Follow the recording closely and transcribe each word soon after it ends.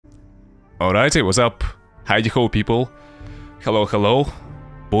Alrighty, what's up? Heidi ho people. Hello, hello,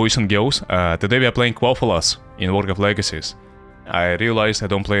 boys and girls. Today we are playing Quel'thalas in Warcraft Legacies. I realized I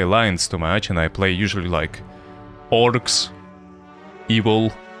don't play Alliance too much, and I play usually like Orcs,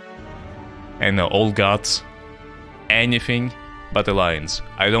 Evil, and all gods, anything but Alliance.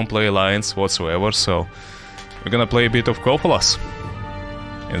 I don't play Alliance whatsoever, so we're gonna play a bit of Quel'thalas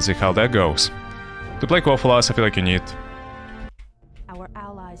and see how that goes. To play Quel'thalas, I feel like you need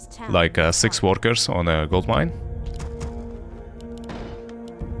like 6 workers on a gold mine.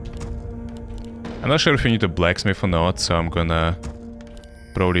 I'm not sure if you need a blacksmith or not, so I'm gonna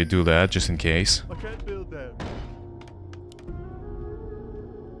probably do that just in case. I can't build them.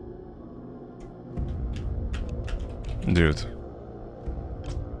 Dude.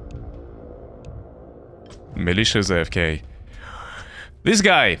 Militia's AFK. This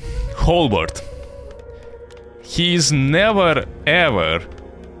guy, Holbert, he's never ever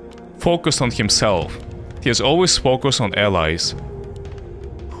focused on himself. He is always focused on allies.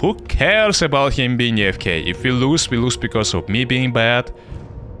 Who cares about him being AFK? If we lose because of me being bad.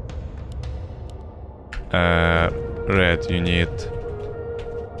 Red, you need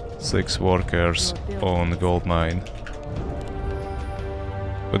 6 workers on gold mine.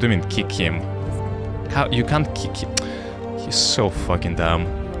 What do you mean kick him? How you can't kick him? He's so fucking dumb.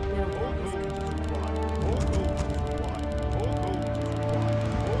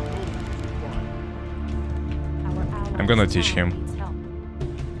 I'm gonna teach him.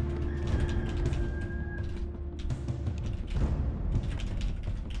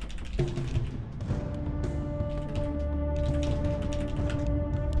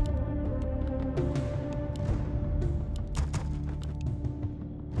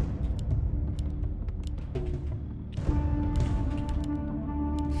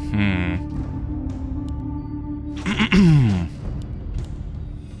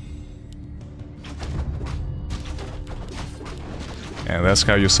 And that's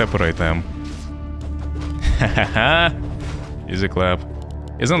how you separate them. Hahaha. Easy clap.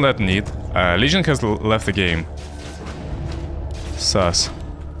 Isn't that neat? Legion has left the game. Sus.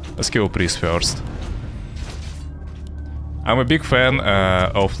 Let's kill Priest first. I'm a big fan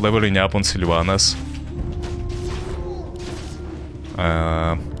of leveling up on Sylvanas.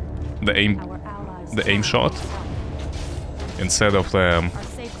 The aim shot instead of the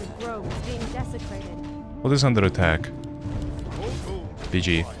what is under attack?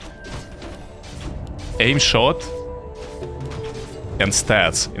 PG. Aim shot and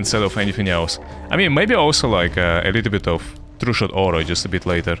stats instead of anything else. I mean, maybe also like a little bit of true shot aura just a bit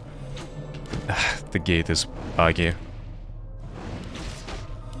later. The gate is buggy.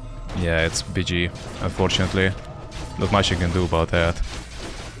 Yeah, it's BG, unfortunately. Not much you can do about that.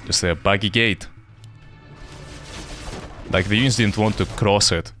 Just a buggy gate. Like the units didn't want to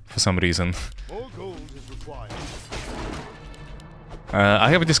cross it for some reason. I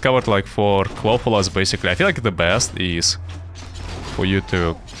have discovered, like, for Quel'thalas, basically, I feel like the best is for you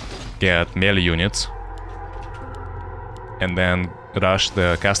to get melee units and then rush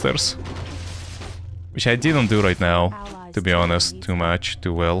the casters, which I didn't do right now, to be honest,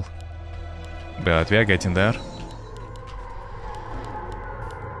 too well, but we are getting there.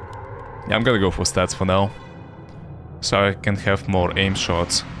 Yeah, I'm gonna go for stats for now, so I can have more aim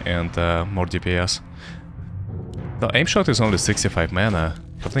shots and more DPS. The aim shot is only 65 mana.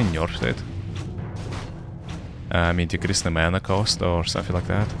 Have they nerfed it? I mean, decrease the mana cost or something like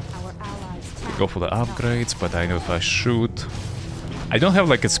that. Go for the upgrades, but I know if I shoot. I don't have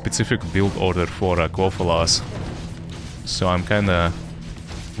like a specific build order for Quel'thalas, so I'm kinda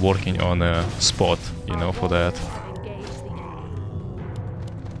working on a spot, you know, for that.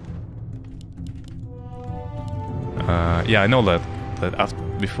 Yeah, I know that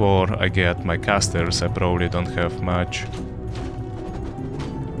before I get my casters, I probably don't have much.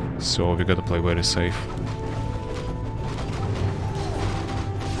 So we gotta play very safe.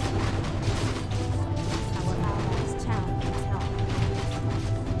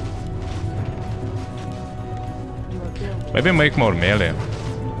 Maybe make more melee.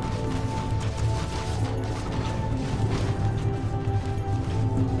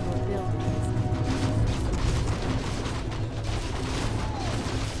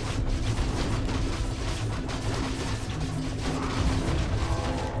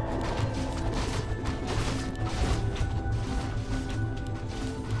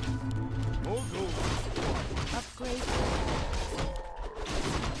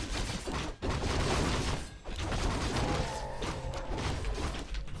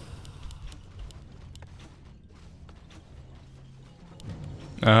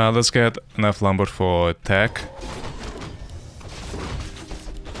 Let's get enough lumber for attack.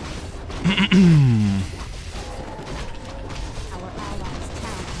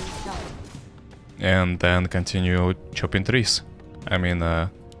 And then continue chopping trees. I mean,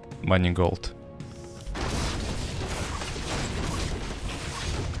 mining gold.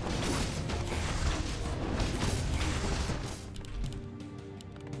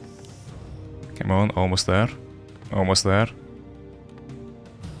 Come on, almost there. Almost there.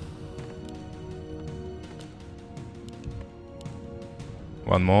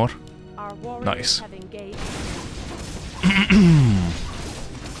 One more. Nice.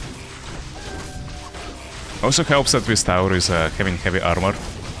 Also helps that this tower is having heavy armor.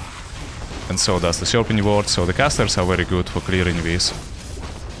 And so does the Serpent Ward, so the casters are very good for clearing this.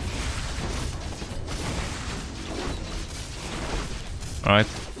 Alright.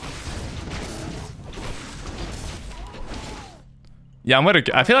 Yeah,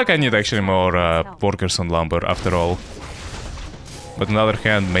 I feel like I need actually more workers on lumber after all. But on the other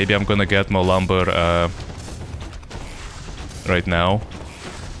hand, maybe I'm gonna get more lumber right now.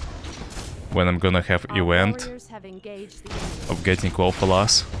 When I'm gonna have event of getting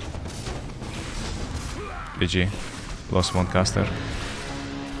Quel'thalas. GG. Lost one caster.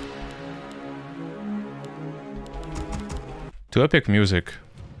 Too epic music.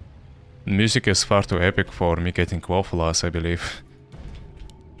 Music is far too epic for me getting Quel'thalas, I believe.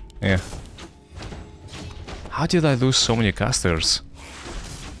 Yeah. How did I lose so many casters?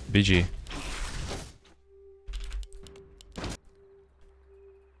 BG.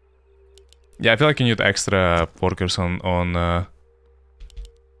 Yeah, I feel like you need extra workers on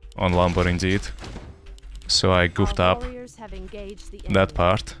lumber indeed. So I goofed up that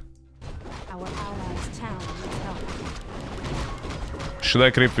part. Should I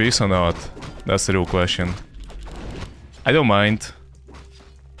creep this or not? That's the real question. I don't mind.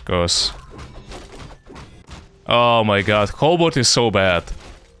 Cause... Oh my god, Hobart is so bad.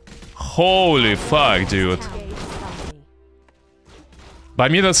 Holy fuck, dude. By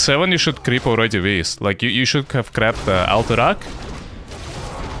me that's 7, you should creep already this. Like, you should have crept Alterac.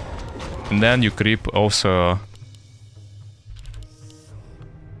 And then you creep also...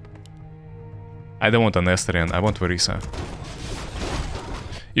 I don't want an Esterian, I want Verisa.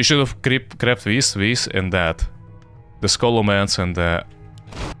 You should have crept this, and that. The Skolomance and the...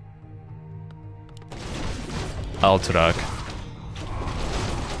 Alterac.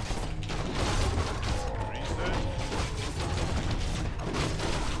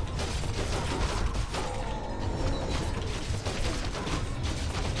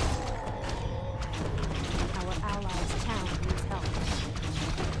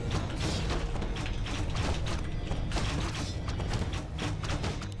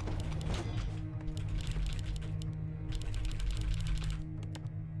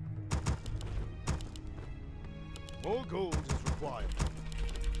 More gold is required.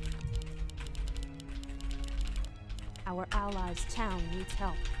 Our allies' town needs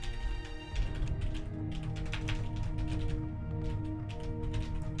help.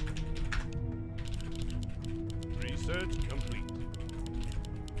 Research complete.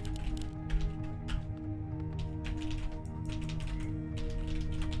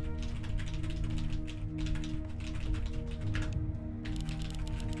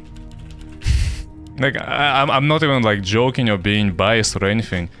 Like, I'm not even like joking or being biased or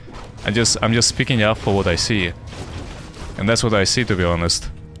anything. I'm just speaking up for what I see. And that's what I see, to be honest.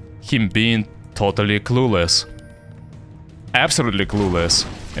 Him being totally clueless. Absolutely clueless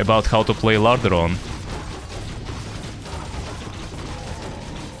about how to play Larderon.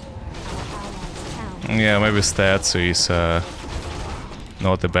 Yeah, maybe stats is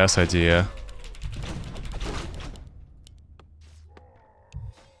not the best idea.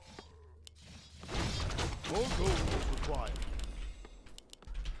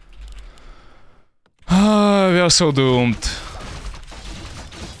 We are so doomed.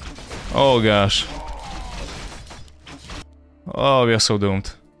 Oh gosh. Oh, we are so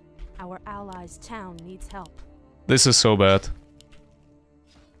doomed. Our allies' town needs help. This is so bad.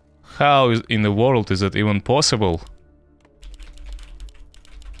 How in the world is it even possible?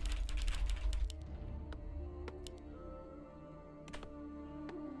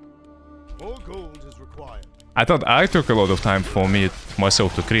 More gold is required. I thought I took a lot of time for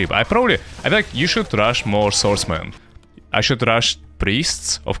myself to creep. I think you should rush more swordsmen. I should rush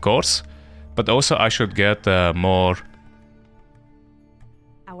priests, of course, but also I should get more...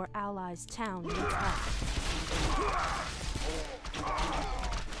 Our allies' town needs help.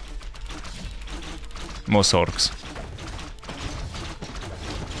 More Sorks.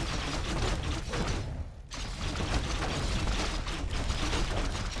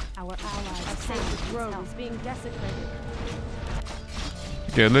 Our allies' sacred grove is being desecrated.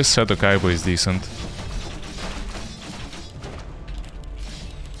 Okay, at least Seto Kaiba is decent.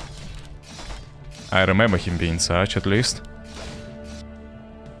 I remember him being such, at least.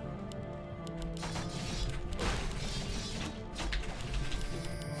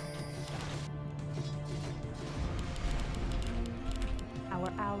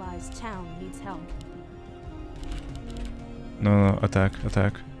 Our allies' town needs help. No, attack,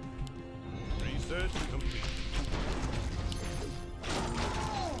 attack. Research complete.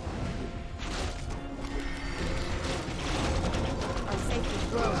 Our sacred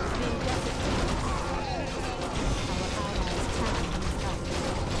grove is being desecrated. Our allies' town needs help.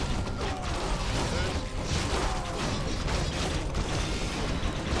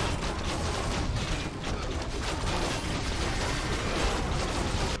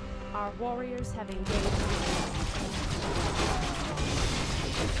 Our warriors have engaged.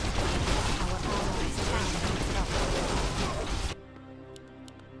 Our allies' town needs help.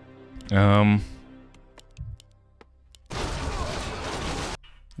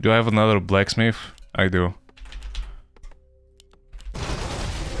 Do I have another blacksmith? I do.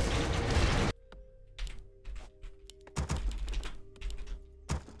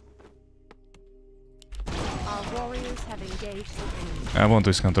 Our warriors have engaged the enemy. I want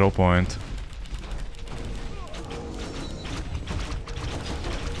this control point.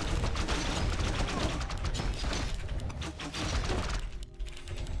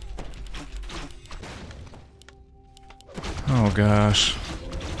 Oh gosh.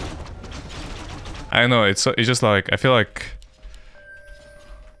 I know, it's just like, I feel like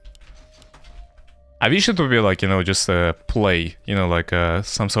I wish it would be like, you know, just a play, you know, like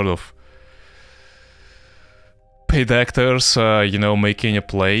some sort of paid actors, you know, making a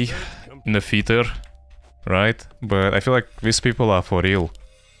play in the theater, right? But I feel like these people are for real.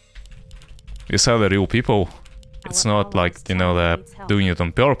 These are the real people. It's not like, you know, they're doing it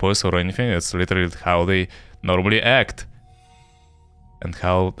on purpose or anything. It's literally how they normally act and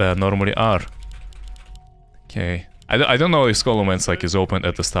how they normally are. Okay, I don't know if Scholomance like is open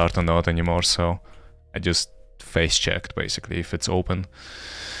at the start or not anymore, so I just face checked basically if it's open.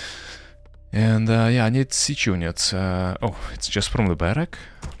 And yeah, I need siege units. Oh, it's just from the barrack?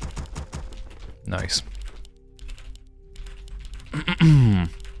 Nice.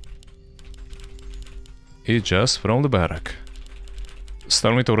 It's just from the barrack.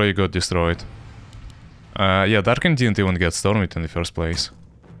 Stormit already got destroyed. Yeah, Darken didn't even get Stormit in the first place.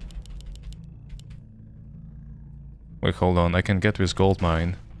 Wait, hold on, I can get this gold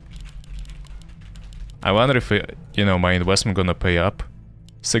mine. I wonder if, you know, my investment gonna pay up.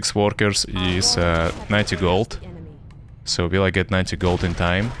 6 workers is 90 gold. So will I get 90 gold in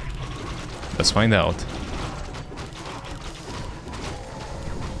time? Let's find out.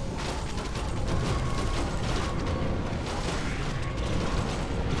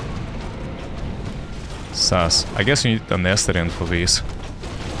 Sus. I guess you need an Esterian for this.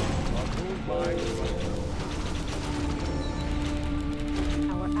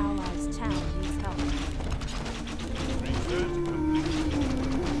 Our allies' town needs help.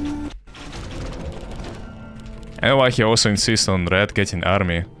 I know why he also insists on Red getting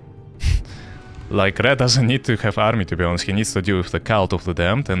army. Like, Red doesn't need to have army, to be honest. He needs to deal with the Cult of the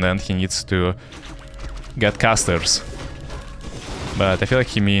Damned, and then he needs to get casters. But I feel like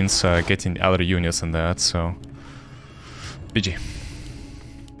he means getting other units and that, so... GG.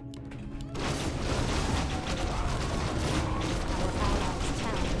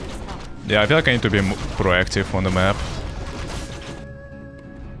 Yeah, I feel like I need to be proactive on the map.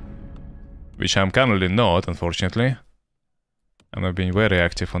 Which I'm currently not, unfortunately. I'm not being very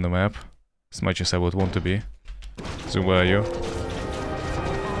active on the map. As much as I would want to be. So where are you?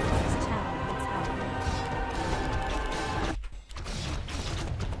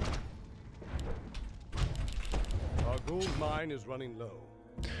 Our gold mine is running low.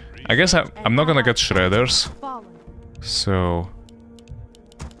 I guess I'm not gonna get shredders. So...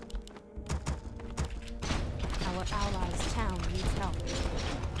 Our allies' town needs help.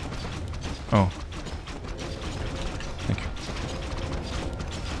 Oh. Thank you.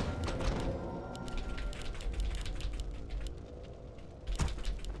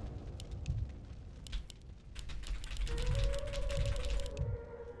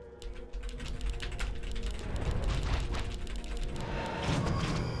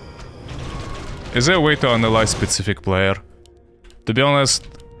 Is there a way to analyze specific player? To be honest,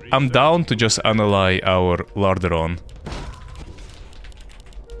 I'm down to just analyze our Larderon.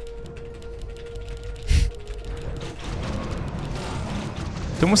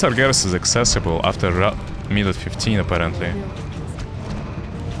 Tumus Argeris is accessible after minute 15 apparently.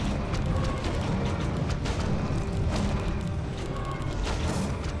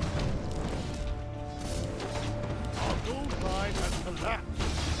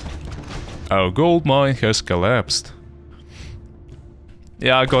 Our gold mine has collapsed.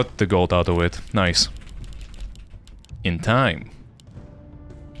 Yeah, I got the gold out of it. Nice. In time.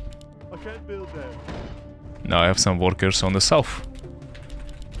 I can't build there. Now I have some workers on the south.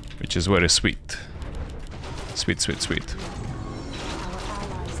 Which is very sweet. Sweet, sweet, sweet. Our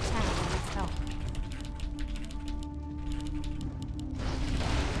allies' town needs help.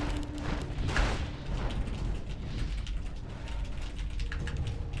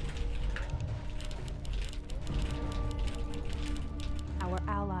 Our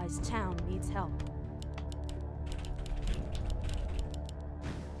allies' town needs help.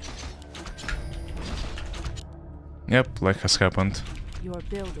 Yep, like has happened. Your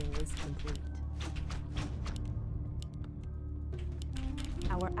building is complete.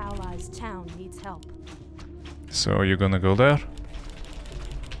 Our allies' town needs help. So you're gonna go there?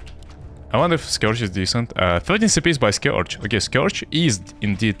 I wonder if Scourge is decent. 13 CPs by Scourge. Okay, Scourge is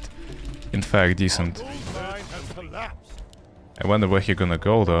indeed, in fact, decent. Gold mine has collapsed. I wonder where he's gonna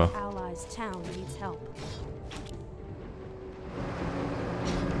go though. Allies' town needs help.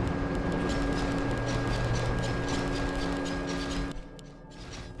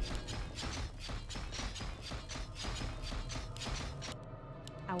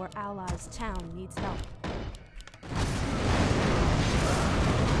 Our allies' town needs help.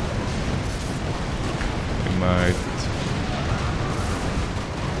 We might...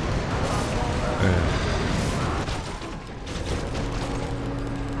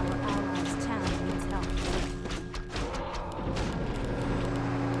 Our allies' town needs help.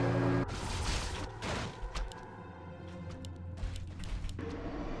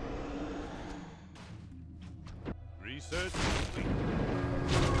 Research complete.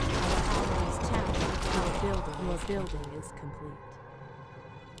 Our allies' town needs help. Your building is complete.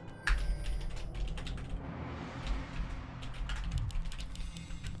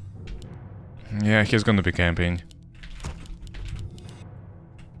 Yeah, he's gonna be camping.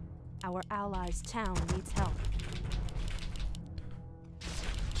 Our allies' town needs help.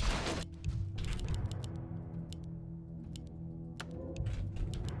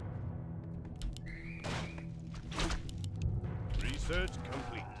 Research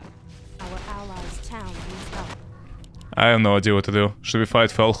complete. Our allies' town needs help. I have no idea what to do. Should we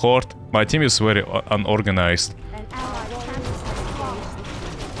fight Fell Horde? My team is very unorganized. An allied campus has engaged the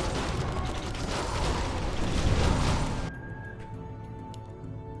enemy.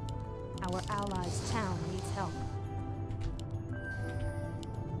 Our allies' town needs help.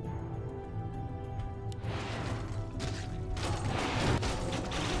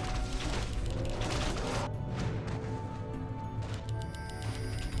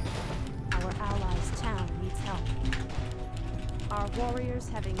 Our allies' town needs help. Our warriors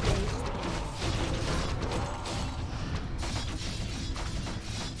have engaged the enemy.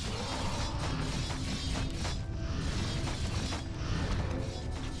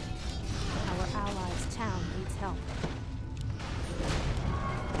 Our allies' town needs help.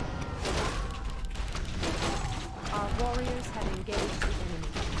 Our warriors have engaged the enemy.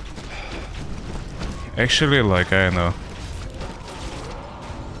 Actually, like, I know.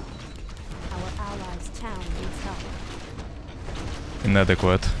 Our allies' town needs help.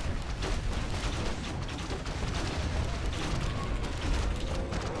 Inadequate.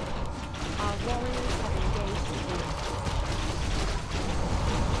 Our warriors have engaged the enemy.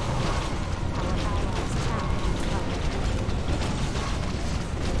 Our allies' town needs help.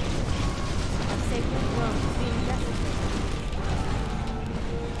 A sacred grove is being desecrated.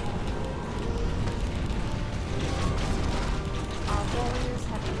 Our warriors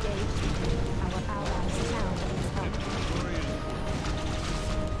have engaged the enemy. Our allies' town needs help.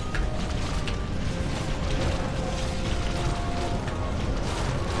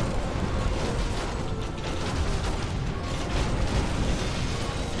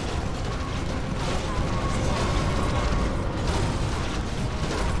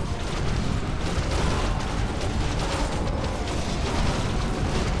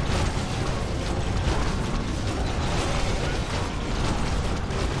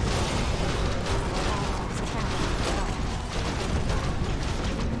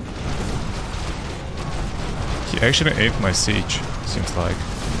 He actually aped my siege, seems like.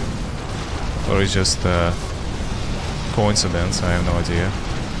 Or it's just coincidence, I have no idea.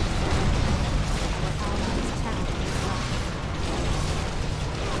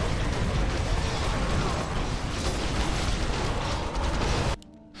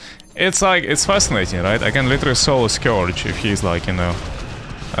 It's like, it's fascinating, right? I can literally solo Scourge if he's like, you know,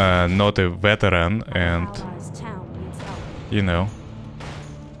 not a veteran and, you know,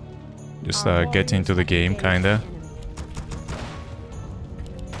 just get into the game, kinda.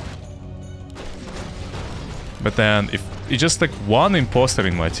 But then, if it's just like one imposter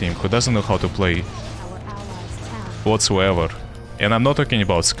in my team who doesn't know how to play Our allies' town. whatsoever, and I'm not talking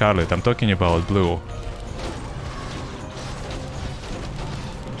about Scarlet, I'm talking about Blue.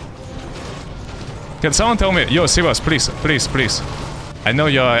 Can someone tell me, yo, Sivas, please, please, please. I know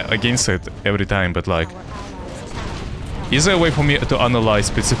you're against it every time, but like, Our allies' town. is there a way for me to analyze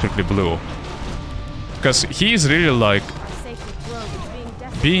specifically Blue? Because he is really like Our sacred grove is being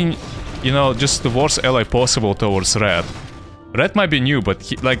desecrated. being, you know, just the worst ally possible towards Red. Red might be new, but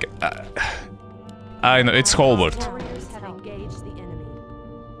he, like, I know, it's Holbert. Warriors have engaged the enemy.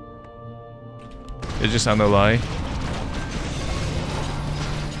 It's just an ally.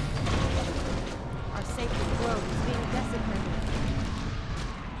 Our sacred grove is being desecrated.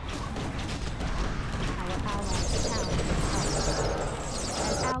 Our allies' town is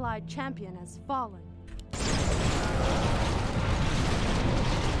up. An allied champion has fallen.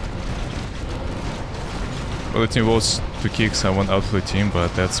 Well, the team votes to kick someone out of the team,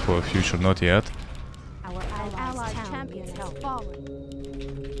 but that's for the future, not yet. Our allied champion has fallen.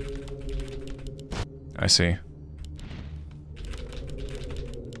 I see.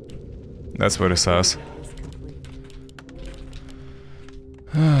 That's very sus.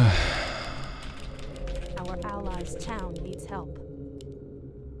 Our allies' town needs help.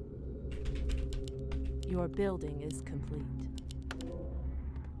 Your building is complete.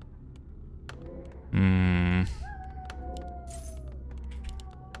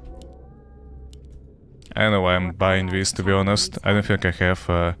 I don't know why I'm buying this, to be honest. I don't think I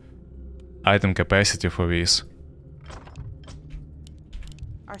have item capacity for this.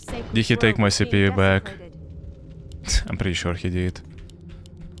 Our sacred Did he take grove my is being CPU back? desecrated. I'm pretty sure he did.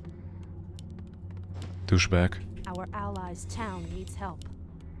 Douchebag. Our allies' town needs help.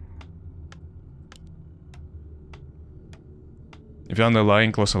 If you're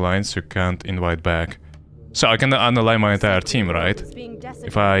underlying close alliance, you can't invite back. So I can underlie my entire team, right? Is being desecrated.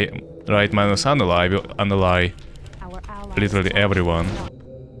 If I write minus underlie, I will underlie Our allies' literally town everyone. needs help.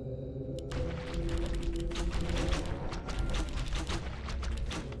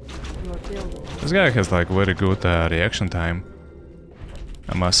 Your building. This guy has like very good reaction time,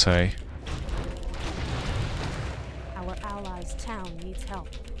 I must say. Our allies' town needs help.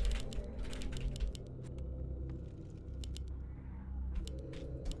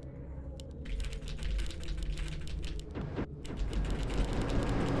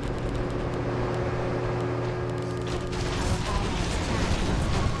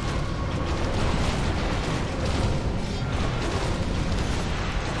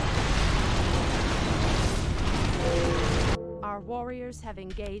 Our warriors have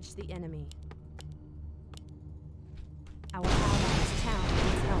engaged the enemy. Our allies' town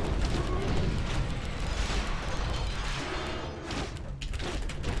needs help.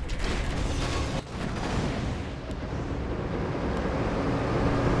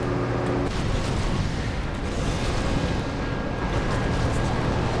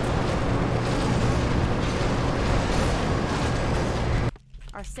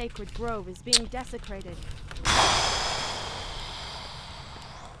 Our sacred grove is being desecrated.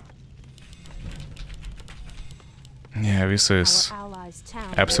 Yeah, this is Our allies'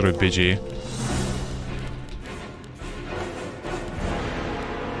 town absolute BG.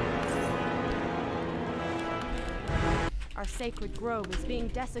 Our sacred grove is being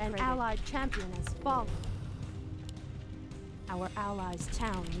desecrated. An allied champion has fallen. Our allies'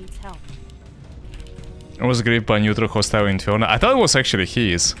 town needs help. It was gripped by neutral hostile Inferno. I thought it was actually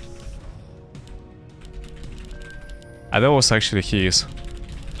his. I thought it was actually his.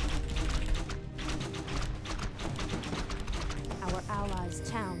 Our allies'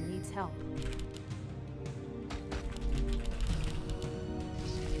 town needs help.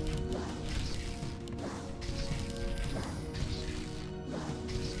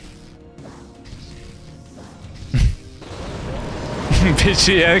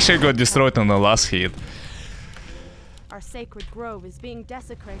 BG actually got destroyed on the last hit. Our sacred grove is being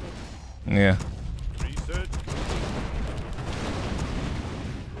desecrated. Yeah. Research.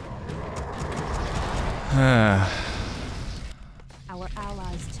 Our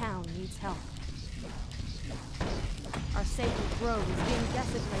allies' town needs help. Our sacred grove is being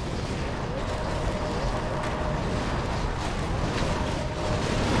desecrated.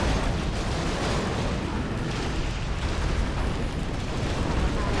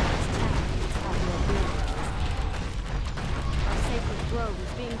 Our sacred grove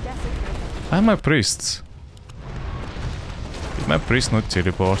is being desecrated. I'm my priests. Did my priest not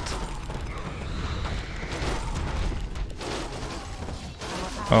teleport?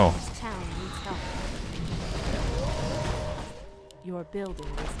 Our Oh. allies' town needs help. Your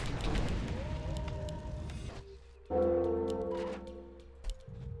building is complete.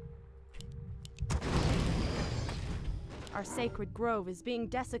 Our sacred grove is being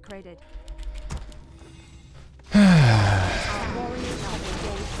desecrated. Our warriors have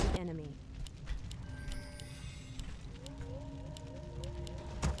engaged the enemy.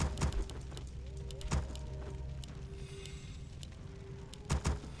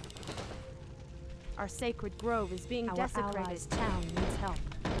 Our sacred grove is being desecrated. Our allies' town needs help.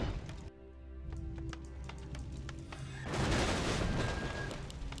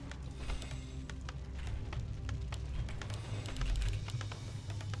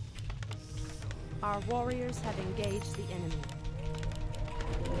 Our warriors have engaged the enemy.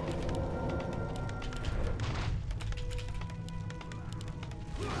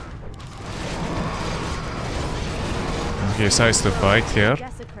 Okay, size the fight here.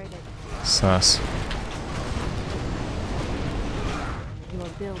 Desecrated. Sus. Your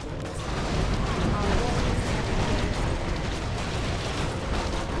buildings.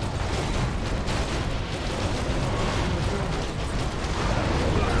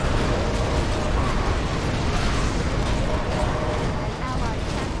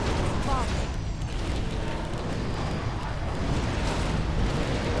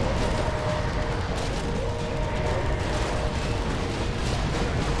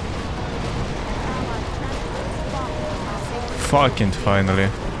 Fucking finally.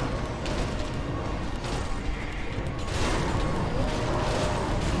 This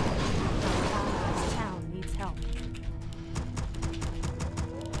town needs help.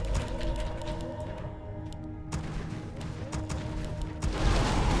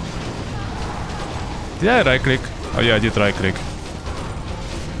 Did I right click? Oh yeah, I did right click.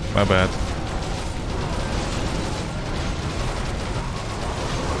 My bad.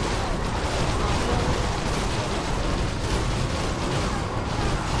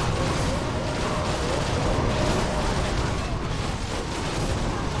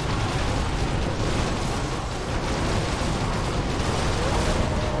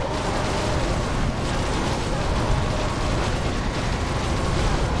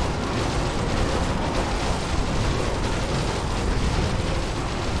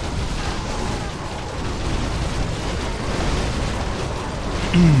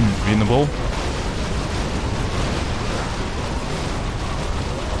 Winnable.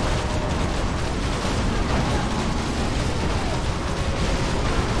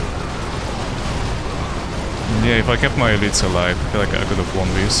 Yeah, if I kept my elites alive, I feel like I could have won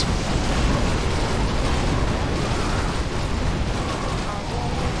this.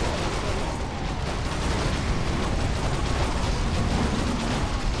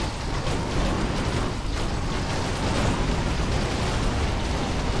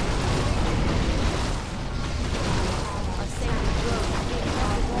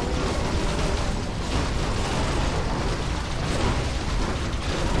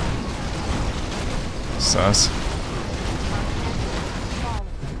 Sus.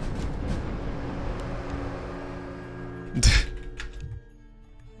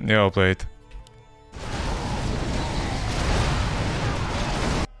 Yeah, I'll play it.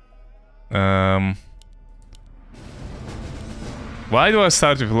 Why do I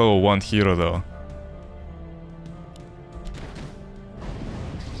start with level 1 hero though?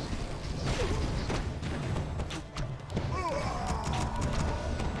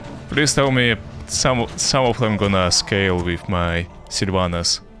 Please tell me some of them gonna scale with my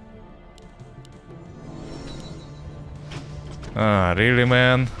Sylvanas. Ah, really,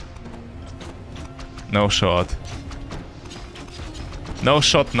 man? No shot. No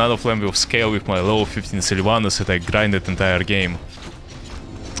shot, none of them will scale with my level 15 Sylvanas that I grinded the entire game.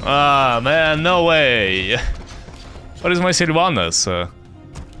 Ah, man, no way! What is my Sylvanas?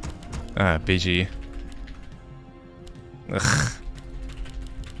 PG. Ugh.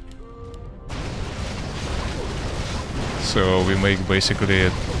 So we make basically a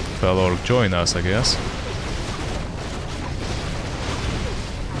Felorg join us, I guess.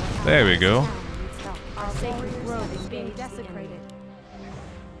 There we go. Our sacred grove is being desecrated.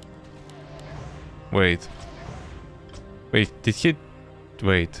 Wait. Wait, did he...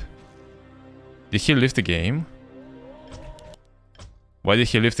 Wait. Did he leave the game? Why did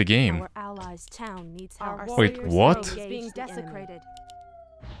he leave the game? Our allies' town needs help. Wait, what? Being desecrated.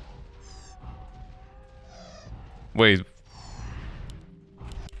 Wait.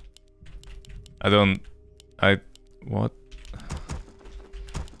 What?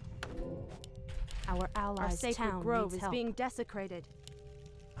 Our allies' town grove is being desecrated.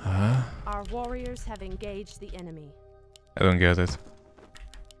 Huh? Our warriors have engaged the enemy. I don't get it.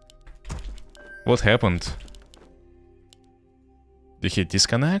 What happened? Did he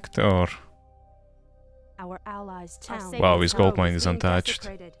disconnect or? Our allies' town. Wow, his gold mine is untouched.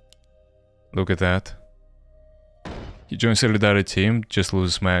 Look at that. He joins Solidarity team, just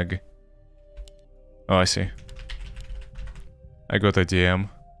loses mag. Oh, I see. I got a DM.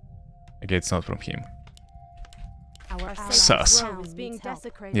 Okay, it's not from him. Sus.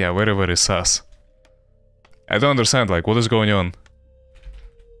 Yeah, very, very sus. I don't understand, like, what is going on?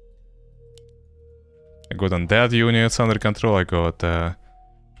 I got undead units under control, I got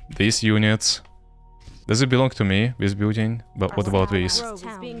these units. Does it belong to me, this building? But what about these?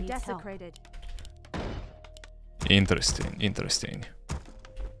 Interesting, interesting.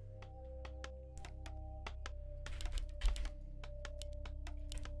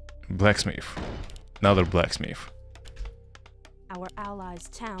 Blacksmith. Another blacksmith. Our allies'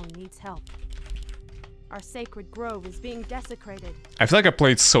 town needs help. Our sacred grove is being desecrated. I feel like I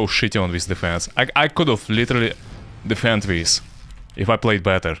played so shitty on this defense. I could have literally defended this if I played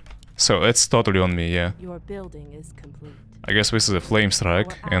better. So it's totally on me, yeah. Your building is complete. I guess this is a flame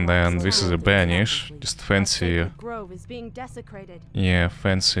strike, and then this is a banish. Just fancy. Our sacred grove is being desecrated. Yeah,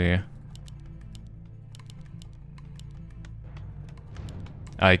 fancy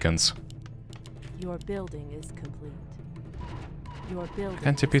icons. Your building is complete. Your building.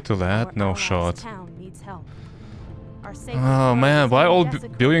 Can't TP to that? No shot. Oh Oh man, why all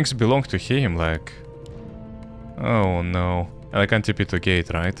buildings belong to him? Like, oh no. And I can't TP to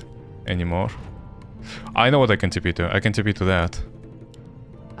gate, right? Anymore. I know what I can TP to. I can TP to that.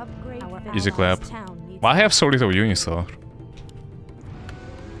 Easy clap. Well, I have so little units though.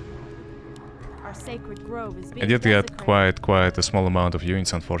 I did get quite a small amount of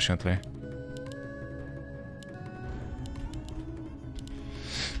units, unfortunately.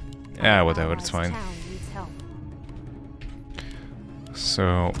 Yeah, whatever, it's fine.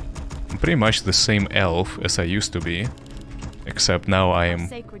 So, I'm pretty much the same elf as I used to be, except now I am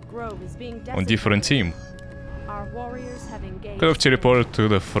on different team. Could have teleported to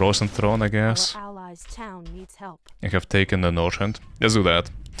the Frozen Throne, I guess. I have taken the Northend. Let's do that.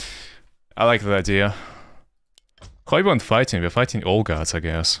 I like that idea. How are we fighting? We're fighting all gods, I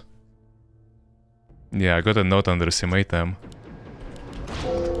guess. Yeah, I gotta not underestimate them.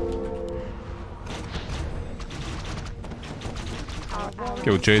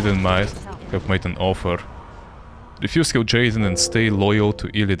 Kill Jaden might have made an offer. Refuse kill Jaden and stay loyal to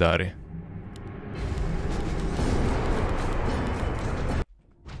Illidari.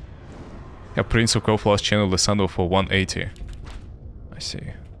 Yeah, Prince of Quel'thalas channel the Sando for 180. I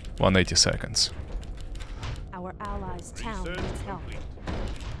see. 180 seconds. Our allies' town needs help.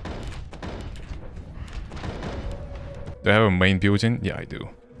 Do I have a main building? Yeah, I do.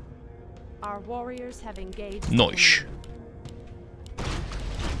 Our warriors have engaged. Nice.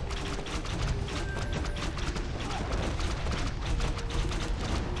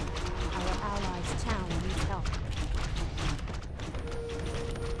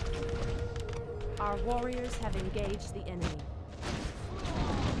 Our warriors have engaged the enemy.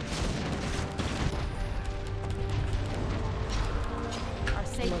 Our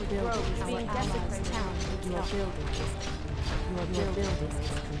sacred grove is being desecrated. Your building is your building is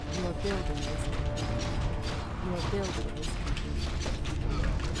your building is your building is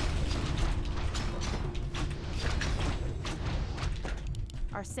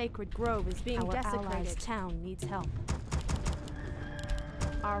Our sacred grove is being desecrated. Our town needs help.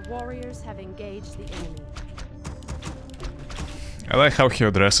 Our warriors have engaged the enemy. I like how he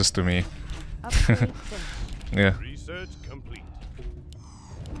addresses to me. Yeah. Research complete.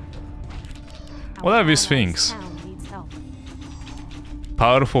 What are these things?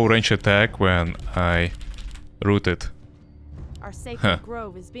 Powerful range attack when I root it. Our sacred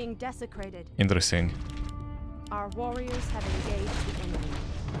grove is being desecrated. Interesting. Our warriors have engaged the enemy.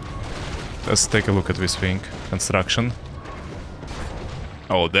 Let's take a look at this thing. Construction.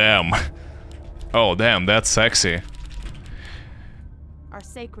 Oh damn. Oh damn, that's sexy. Our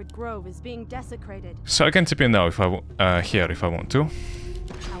sacred grove is being desecrated. So I can tip in now if I here if I want to.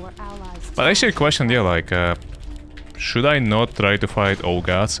 Our allies. But actually, question here, like, should I not try to fight all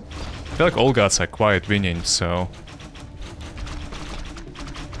gods? I feel like all gods are quite winning, so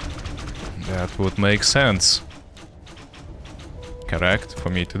that would make sense. Correct for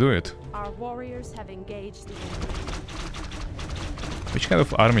me to do it. Our warriors have engaged the enemy. Which kind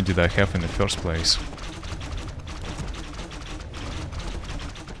of army did I have in the first place?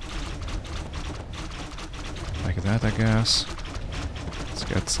 Like that, I guess. Let's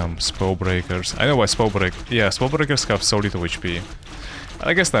get some spell breakers. I know why spell break. Yeah, spell breakers have so little HP. But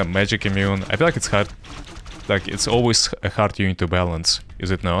I guess they're magic immune. I feel like it's hard. Like, it's always a hard unit to balance,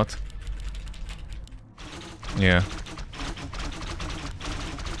 is it not? Yeah.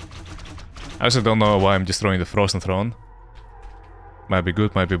 I also don't know why I'm destroying the Frozen Throne. Might be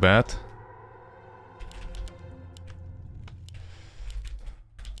good, might be bad.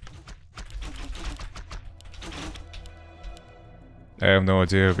 I have no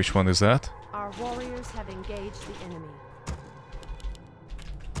idea which one is that. Our warriors have engaged the enemy.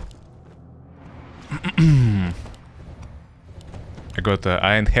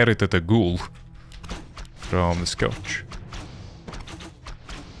 I inherited a ghoul from the Scotch.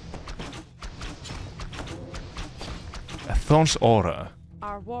 A Thorn's Aura.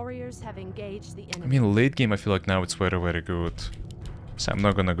 Our warriors have engaged the enemy. I mean, late game I feel like now it's very, very good. So I'm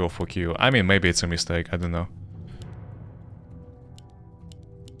not gonna go for Q. I mean, maybe it's a mistake, I don't know.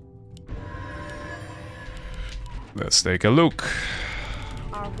 Let's take a look.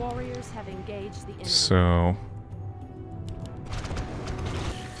 Our warriors have engaged the enemy. So...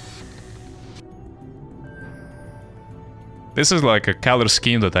 this is like a color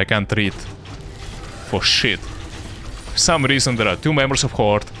scheme that I can't read for shit. For some reason there are 2 members of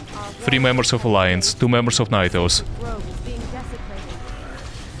Horde, 3 members of Alliance, 2 members of Nightos. Grove is being desecrated.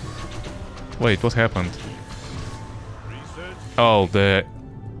 Wait, what happened? Research. Oh, the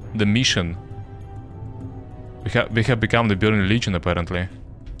mission. We have become the Burning Legion apparently.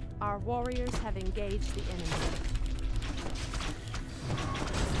 Our warriors have engaged the enemy.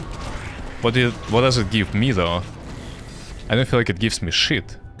 What does it give me though? I don't feel like it gives me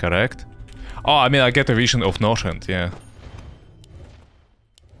shit, correct? Oh, I mean I get a vision of Northrend, yeah.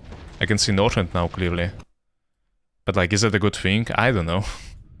 I can see Northrend now clearly. But like, is that a good thing? I don't know.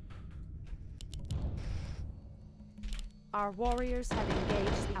 Our warriors have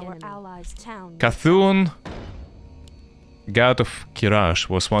engaged the enemy. Our allies' town. Cthulhu, god of Kirash,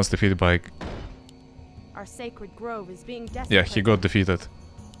 was once defeated by... Our sacred grove is being desecrated. yeah, he got defeated.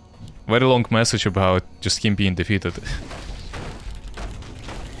 Very long message about just him being defeated.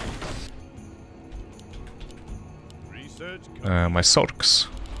 Research. My Sorks.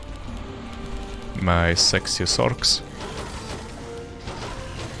 My sexy Sorks.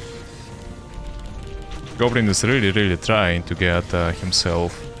 Goblin is really trying to get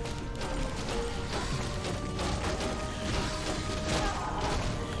himself.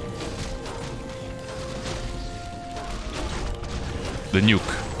 The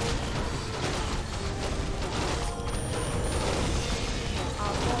nuke.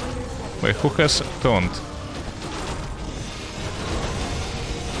 Wait, who has taunt?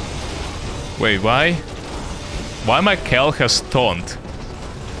 Wait, why? Why my Kel has taunt?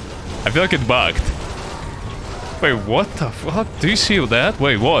 I feel like it bugged. Wait, what the fuck? Do you see that?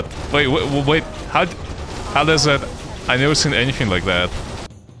 Wait, what? Wait, how does that... I've never seen anything like that.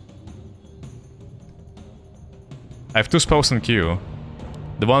 I have 2 spells in queue.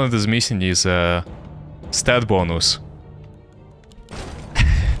 The one that is missing is stat bonus.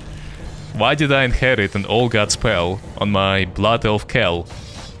 Why did I inherit an all god spell on my Blood Elf Kel?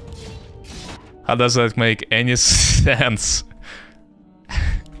 How does that make any sense?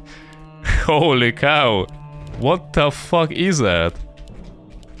 Holy cow! What the fuck is that?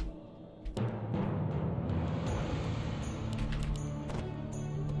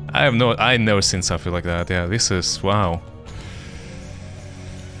 I've never seen something like that. Yeah, this is wow.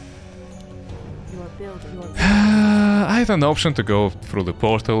 I had an option to go through the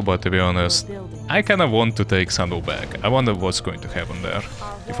portal, but to be honest, I kinda want to take Sandal back. I wonder what's going to happen there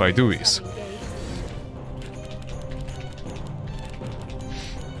if I do this.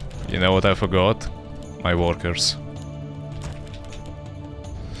 You know what I forgot? My workers.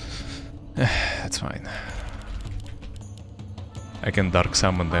 That's fine. I can dark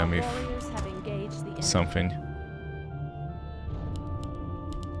summon them if something.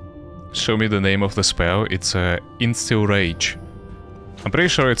 Show me the name of the spell. It's Instill Rage. I'm pretty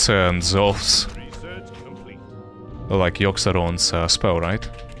sure it's Zolf's, like Yogg-Saron's spell, right?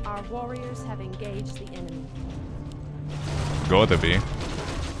 Our warriors have engaged the enemy. Gotta be.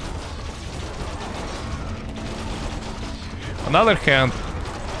 On the other hand,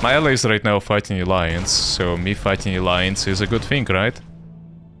 my ally is right now fighting Alliance, so me fighting Alliance is a good thing, right?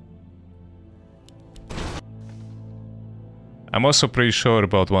 I'm also pretty sure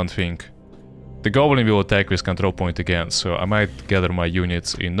about one thing. The Goblin will attack with control point again, so I might gather my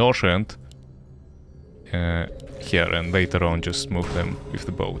units in Northrend here and later on just move them with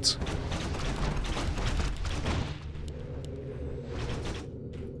the boats.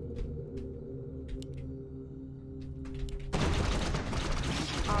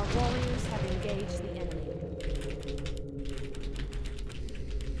 Our warriors have engaged the enemy.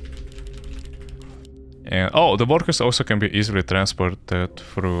 And oh, the workers also can be easily transported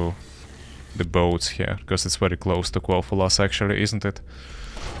through the boats here, because it's very close to Quel'thalas actually, isn't it?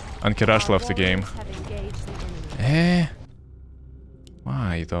 And Kirash left the game.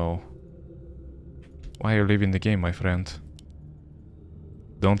 Why though? Why are you leaving the game, my friend?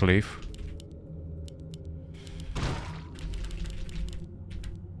 Don't leave.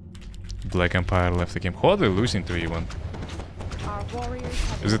 Black Empire left the game. Who are they losing to even? Our warriors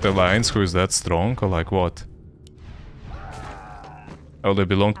have Is it Alliance who is that strong or like what? Oh, they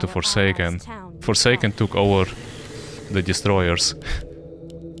belong to Our Forsaken. allies' town is Forsaken lost. took over the destroyers.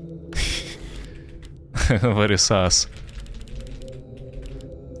 Very sus.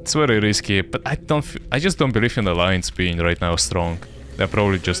 It's very risky, but I just don't believe in Alliance being right now strong. They're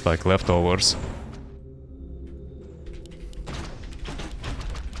probably just like leftovers.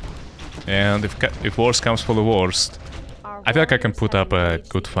 And if worst comes for the worst, Our I feel like I can warriors put have up a engaged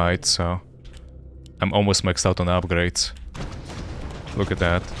good the fight, so I'm almost maxed out on upgrades. Look at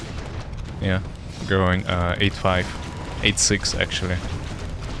that. Yeah, going 8.5, 8.6 actually.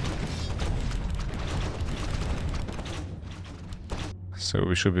 So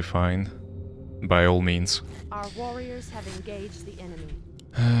we should be fine, by all means. Our warriors have engaged the enemy.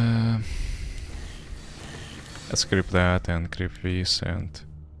 Let's creep that and creep this and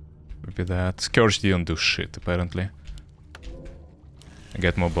maybe that. Scourge didn't do shit apparently.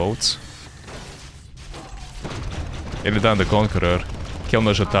 Get more boats. Illidan the Conqueror. Kill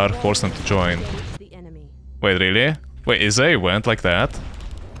Nojatar, force them to join. Engaged the enemy. Wait, really? Wait, is there an event like that?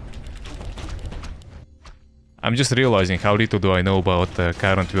 I'm just realizing how little do I know about the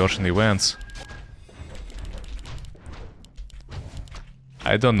current version events.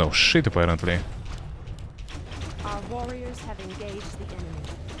 I don't know shit apparently. Our warriors have engaged the enemy.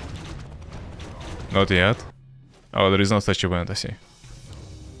 Not yet. Oh, there is no such event, I see.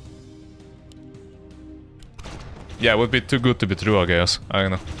 Yeah, it would be too good to be true, I guess. I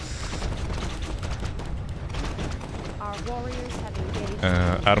don't know. Our warriors have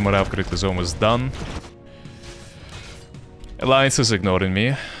engaged. Armor upgrade is almost done. Alliance is ignoring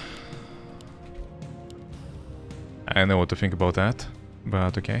me. I know what to think about that,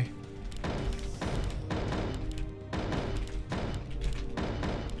 but okay.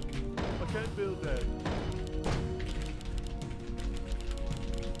 I can't build that.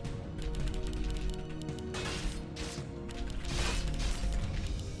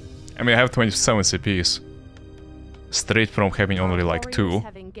 I mean, I have 27 CPs. Straight from having only like Warriors 2.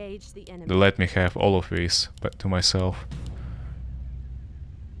 have engaged the enemy. They let me have all of these, but to myself.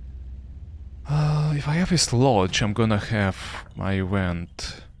 If I have this lodge, I'm gonna have my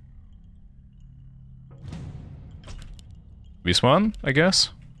event. This one, I guess?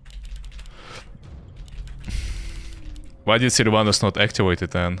 Why did Sylvanas not activate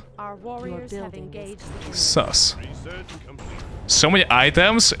it then? Our warriors have engaged the enemy. Sus. Research complete. So many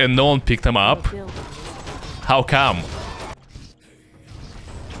items and no one picked them up? Your building is How come?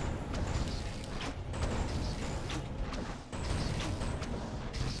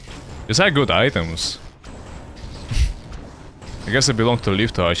 These are good items. I guess they belong to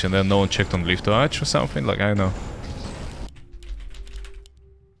Lift Arch and then no one checked on Lift Arch or something, like I don't know.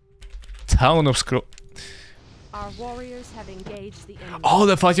 Town of Scroll. Our warriors have engaged the enemy. Oh,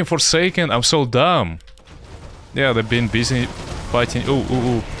 they're fighting Forsaken. I'm so dumb. Yeah, they've been busy fighting.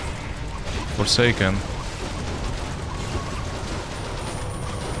 Ooh. Forsaken.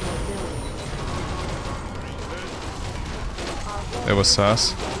 That was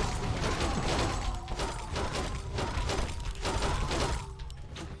sus.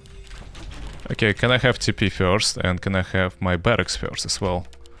 Okay, can I have TP first and can I have my barracks first as well?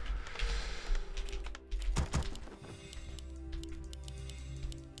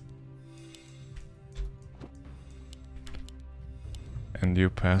 And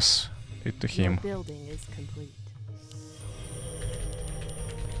you pass it to Your him. building is complete.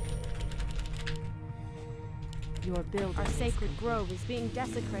 Your building. Our sacred grove is being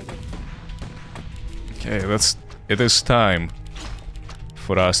desecrated. Okay, it is time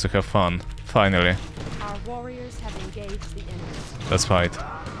for us to have fun, finally. Our warriors have engaged the enemy. Let's fight.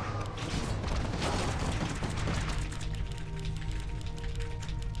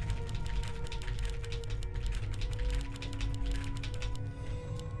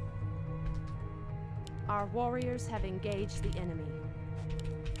 Our warriors have engaged the enemy.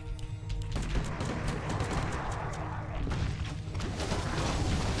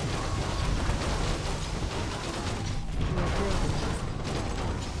 Your building is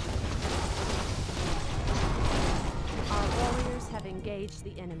Our warriors have engaged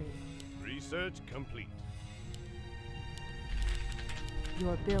the enemy. Research complete.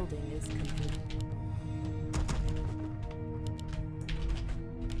 Your building is complete.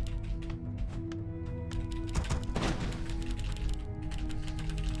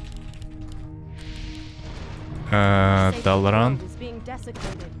 Sacred Dalaran. grove is being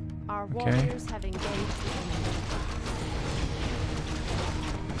desecrated. Our Okay. warriors have engaged the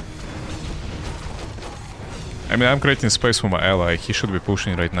enemy. I mean, I'm creating space for my ally. He should be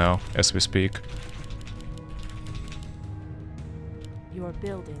pushing right now, as we speak. Your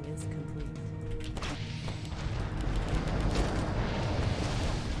building is complete.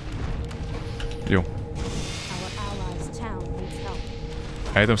 You. Our allies' town needs help.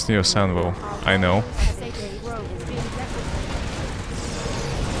 Items near Sunwell. I know. A sacred grove is being desecrated.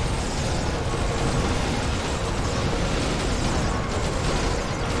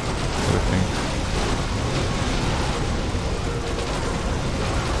 I think.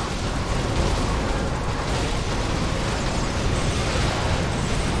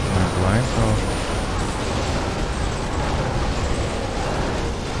 Am I blind? Oh.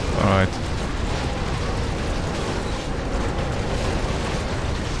 Alright.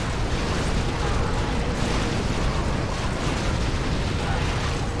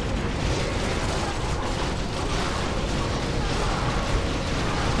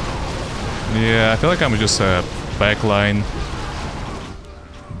 Yeah, I feel like I'm just a backline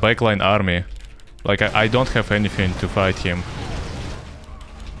army. Like I don't have anything to fight him.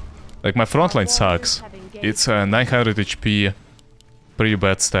 Like my frontline sucks. It's 900 HP, pretty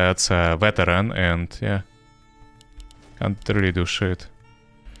bad stats, veteran, and yeah, can't really do shit.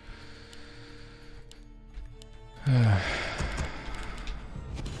 And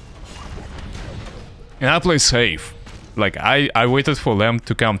I play safe. Like I waited for them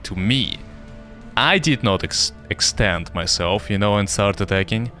to come to me. I did not extend myself, you know, and start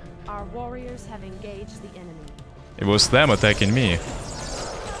attacking. Our warriors have engaged the enemy. It was them attacking me.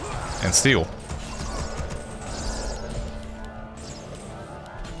 And still.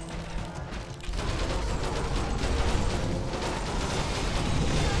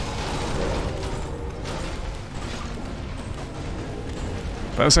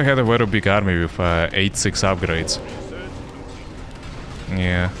 Plus I had a very big army with 8-6 upgrades.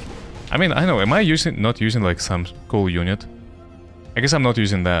 Yeah. I mean, I know, am I not using like some cool unit? I guess I'm not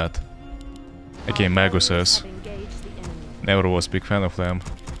using that. Okay, Maguses. Never was a big fan of them.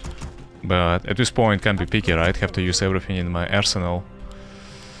 But at this point, can't be picky, right? Have to use everything in my arsenal.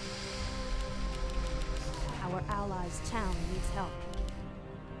 Our allies' town needs help.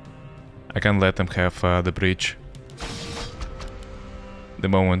 I can't let them have the bridge. The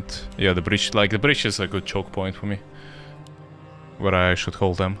moment, yeah, the bridge, like the bridge is a good choke point for me. Where I should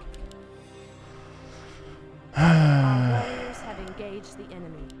hold them. Our warriors have engaged the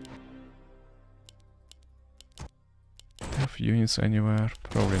enemy. Have units anywhere?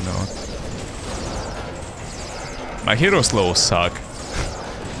 Probably not. My hero slows suck.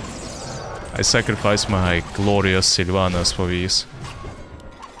 I sacrifice my glorious Sylvanas for these.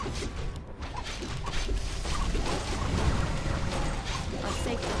 A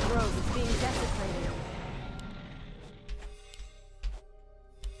sacred grove is being desecrated.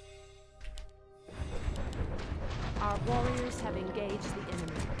 Our warriors have engaged the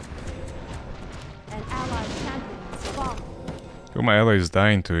enemy. An allied champion has fallen. Who my ally is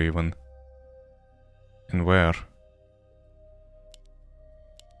dying to even? And where?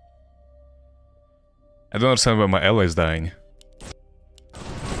 I don't understand where my ally is dying.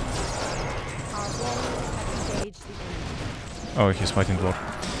 Our warriors have engaged the enemy. Oh, he's fighting dwarf.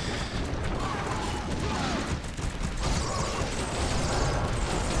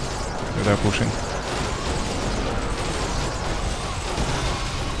 They're pushing.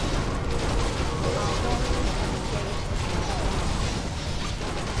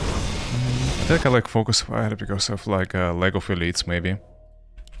 I think I like focus fire because of like lag of elites maybe.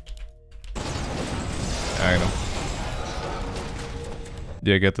 I know.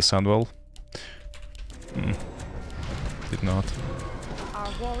 Did I get the Sunwell? Did not.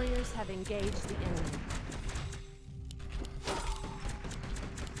 Our warriors have engaged the enemy.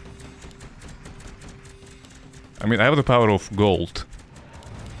 I mean, I have the power of gold.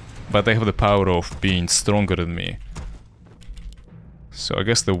 But they have the power of being stronger than me. So I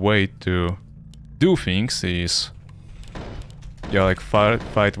guess the way to do things is... yeah, like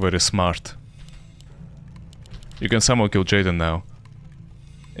fight very smart. You can somehow kill Jaden now.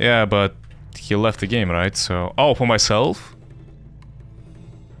 Yeah, but he left the game, right? So... oh, for myself?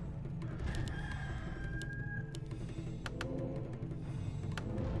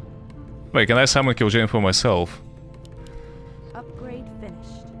 Wait, can I summon kill Jaden for myself? Upgrade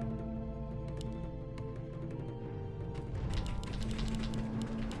finished.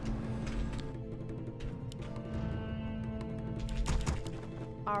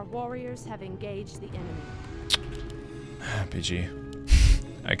 Our warriors have engaged the enemy. PG.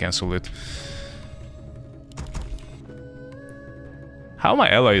 I cancel it. How my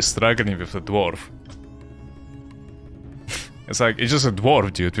ally is struggling with the dwarf? It's like, it's just a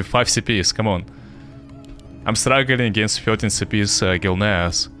dwarf, dude, with 5 CPs, come on. I'm struggling against 13 CP's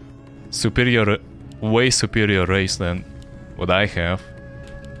Quel'thalas. Superior, way superior race than what I have.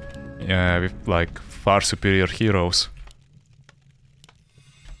 Yeah, with like far superior heroes.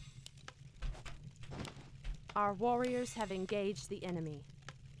 Our warriors have engaged the enemy.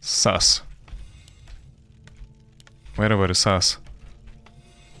 Sus. Wherever is sus.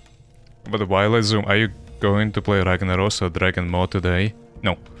 But while I zoom, are you going to play Ragnaros or Dragon mode today?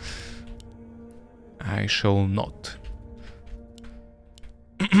 No. I shall not.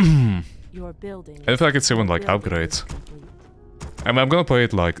 Your building. I feel like it's even like upgrades. I'm gonna play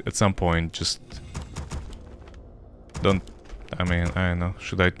it like at some point, just don't, I mean, I don't know,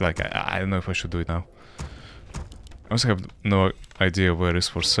 should I, like, I don't know if I should do it now. I also have no idea where is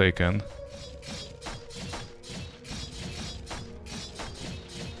Forsaken.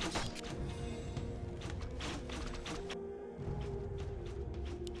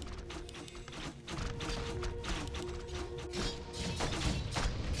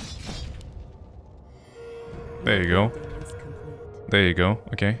 There you go. There you go,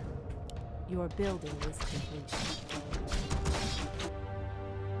 okay. Your building is complete.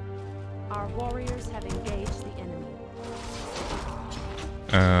 Our warriors have engaged the enemy.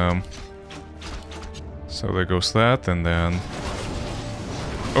 So there goes that, and then...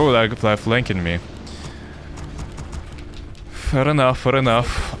 Oh, they're flanking me. Fair enough, fair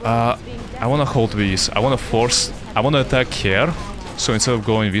enough. I wanna hold these. I wanna force... I wanna attack here. So instead of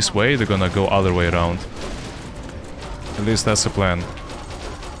going this way, they're gonna go other way around. At least that's the plan.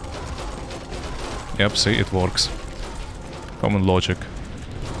 Yep, see, it works. Common logic.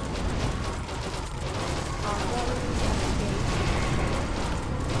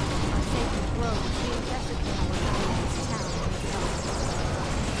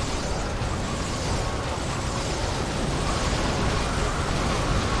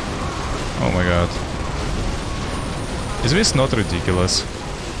 Oh my god. Is this not ridiculous?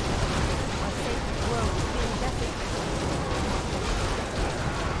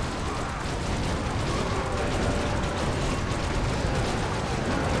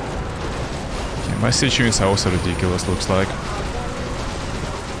 My statue is also ridiculous, looks like.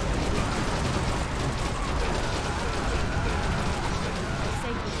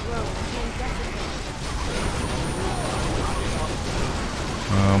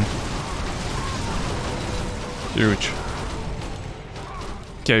 Huge.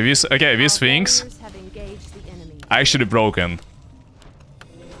 Okay, these things are actually broken.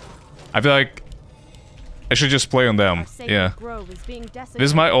 I feel like I should just play on them. Yeah.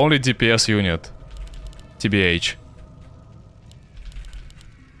 This is my only DPS unit. TBH.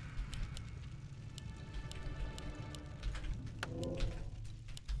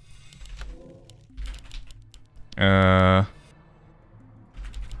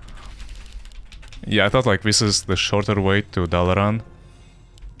 Yeah, I thought like this is the shorter way to Dalaran.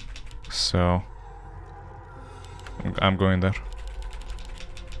 So I'm going there.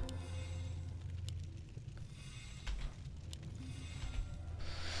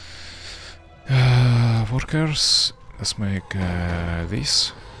 Workers, let's make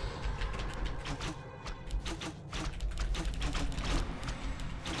this.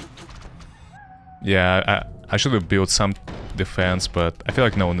 Yeah, I should have built some defense, but I feel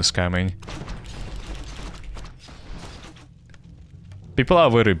like no one is coming. People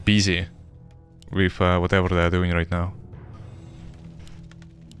are very busy with whatever they're doing right now.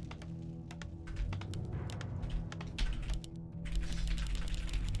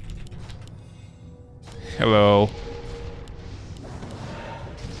 Hello.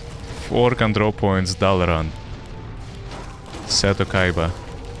 4 control points, Dalaran. Seto Kaiba.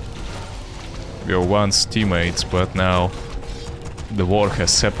 We were once teammates, but now the war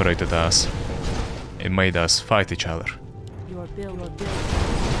has separated us. It made us fight each other. Your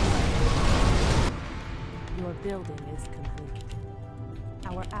building is complete.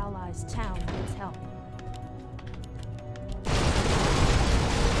 Our allies' town needs help.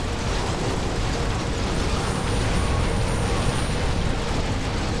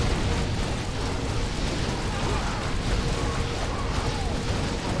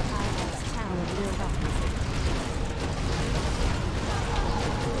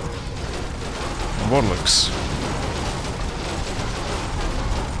 Warlocks.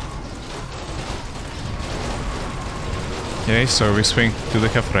 Okay, so we swing to the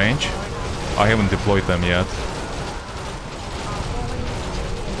half range. I haven't deployed them yet.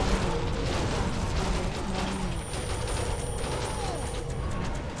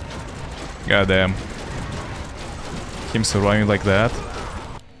 Goddamn. Him surviving like that.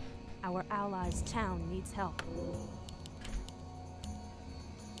 Our allies' town needs help.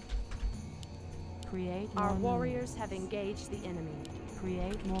 Create more Our means. warriors have engaged the enemy.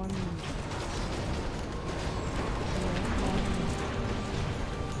 Create more means. Create more means.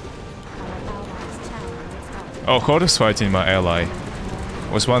 Our allies' tower is up. Oh, Horde is fighting my ally.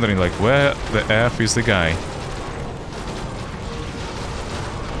 Was wondering like where the F is the guy.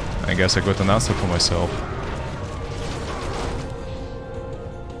 I guess I got an answer for myself.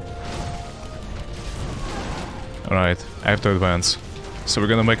 Alright, I have to advance. So we're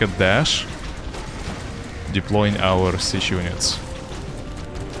gonna make a dash, deploying our siege units.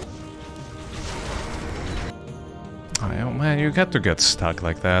 Oh man, you got to get stuck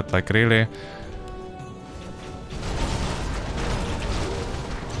like that, like really?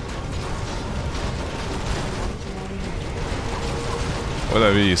 What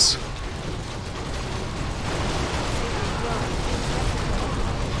are these?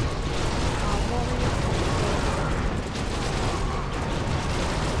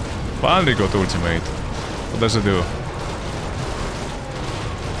 Finally got ultimate. What does it do?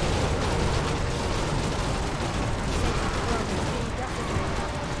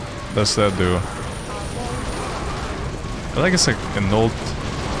 Does that do? I think it's like an old...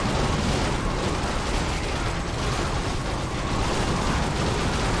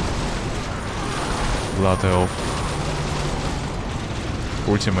 Blood Elf.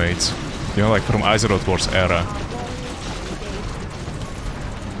 Ultimates. You know, like from Azeroth Wars era.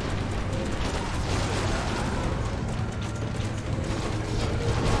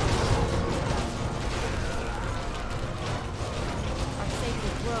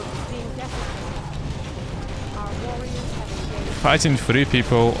 Fighting 3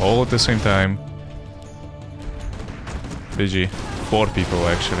 people all at the same time. GG. 4 people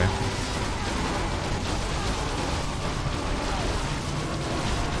actually.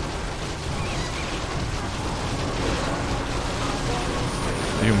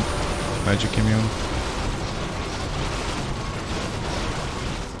 You magic immune.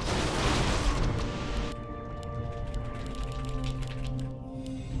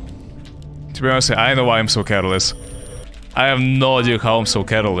 To be honest, I know why I'm so careless. I have no idea how I'm so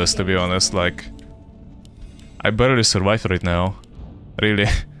careless, to be honest, like... I barely survive right now. Really.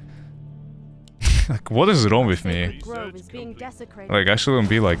 Like, what is wrong with me? Grove is being desecrated. Like, I shouldn't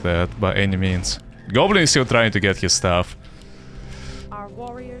be like that, by any means. Goblin is still trying to get his stuff. Our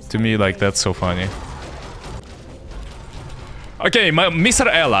warriors To me, like, that's so funny. Okay, my Mr.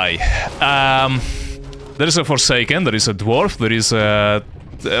 Ally. There is a Forsaken, there is a Dwarf, there is a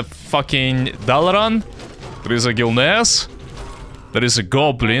fucking Dalaran. There is a Gilneas, there is a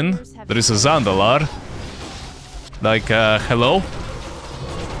Goblin, there is a Zandalar. Like, hello?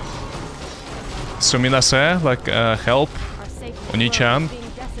 Suminase, like, help? Oni-chan?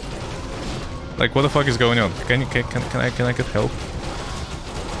 Like, what the fuck is going on? Can I get help?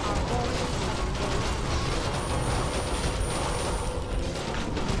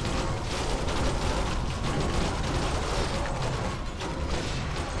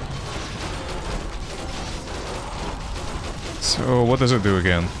 So, what does it do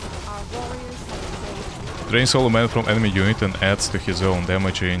again? Drains all mana from enemy unit and adds to his own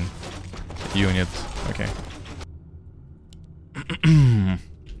damaging unit. Okay.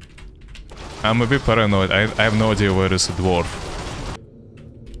 I'm a bit paranoid. I have no idea where is a dwarf.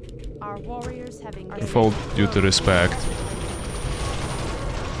 Our warriors have engaged. With all due to respect.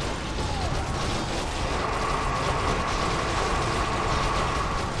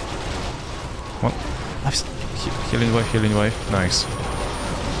 What? Healing wave. Nice.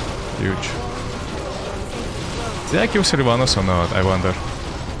 Huge. Did I kill Sylvanas or not? I wonder.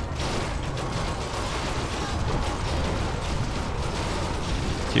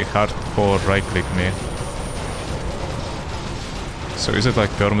 He hardcore right-clicked me. So is it like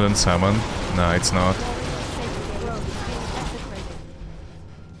permanent summon? Nah, it's not.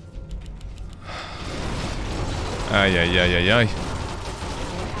 Ay.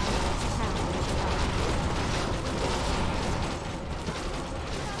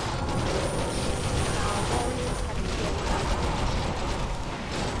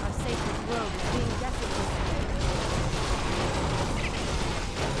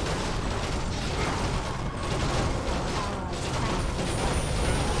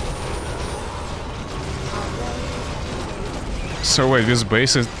 So wait, this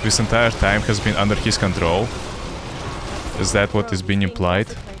base this entire time has been under his control? Is that what is being implied?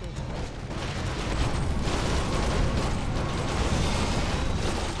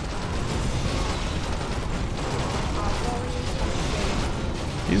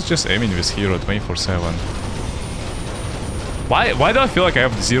 He's just aiming this hero 24/7. Why do I feel like I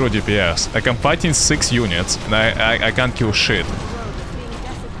have 0 DPS? Like I'm fighting 6 units and I can't kill shit.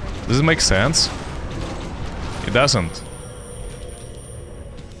 Does it make sense? It doesn't.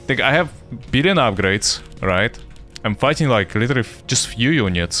 Like, I have billion upgrades, right? I'm fighting like literally just few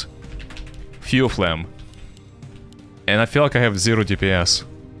units. Few of them. And I feel like I have 0 DPS.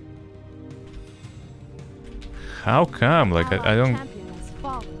 How come? Like, I don't...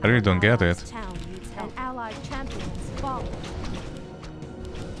 I really don't get it. An allied champion has fallen.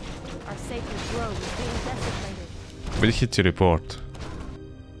 Our sacred grove is being desecrated. Where did he teleport?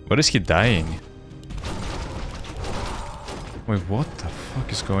 Where is he dying? Wait, what the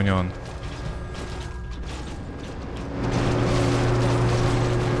fuck is going on?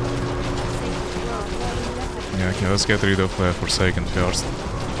 Yeah, okay, let's get rid of Forsaken first.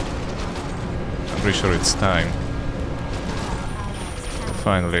 I'm pretty sure it's time.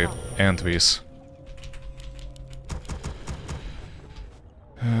 Finally, end this.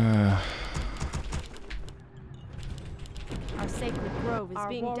 Our sacred grove is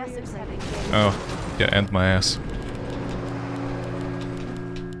being desecrated. Oh, yeah, end my ass.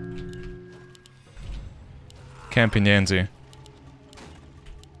 Camping Andy.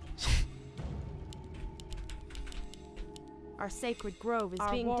 Our sacred grove is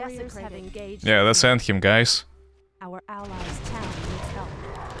being desecrated. Yeah, let's end him, guys. Our allies' town needs help.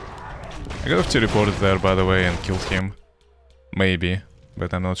 I could have teleported there, by the way, and killed him. Maybe,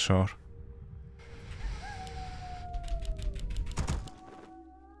 but I'm not sure.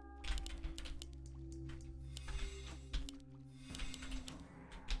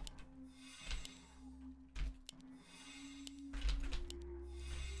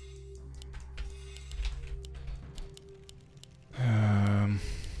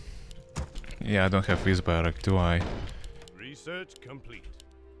 Yeah, I don't have this barrack, do I? Research complete.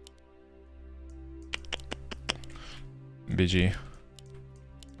 BG.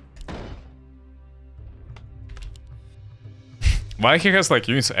 Why he has like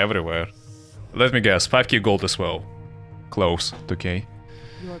units everywhere? Let me guess, 5k gold as well. Close, 2k.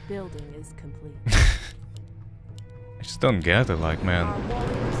 Your building is complete. I just don't get it, like, man.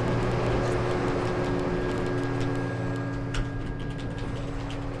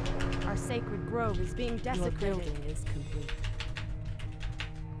 Our sacred grove is being Your desecrated. building is complete.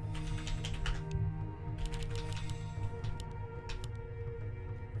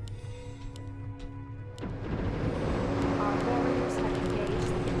 Our warriors have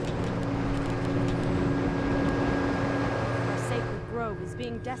engaged. Our sacred grove is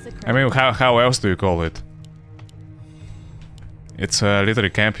being desecrated. I mean, how else do you call it? It's literally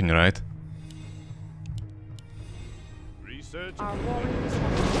camping, right? Research. Our warriors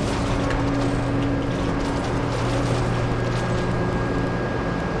have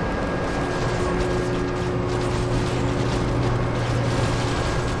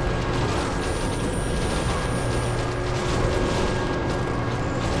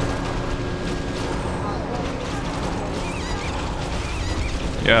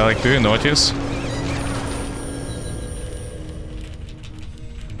Yeah, like, do you notice?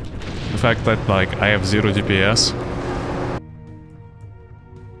 The fact that, like, I have 0 DPS.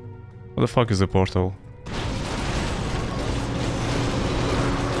 What the fuck is the portal?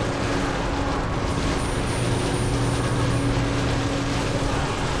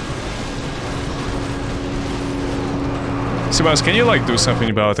 Sebas, can you, like, do something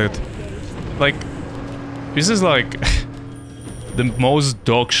about it? Like, this is, like, the most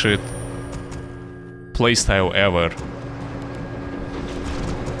dogshit playstyle ever.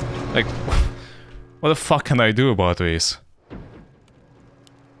 Like, what the fuck can I do about this?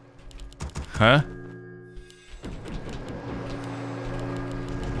 Huh?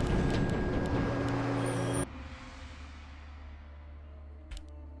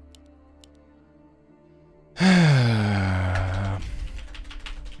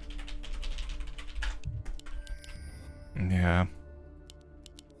 Yeah.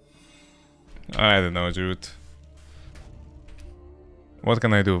 I don't know, dude. What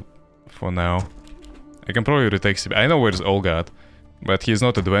can I do for now? I can probably retake CB. I know where's Olgad, but he's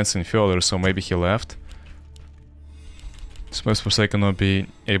not advancing further, so maybe he left. Suppose Forsaken not be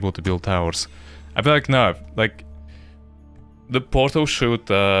able to build towers. I feel like no, like the portal should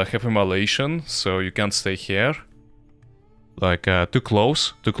have immolation, so you can't stay here. Like too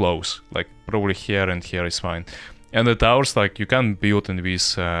close. Like probably here and here is fine. And the towers, like you can't build in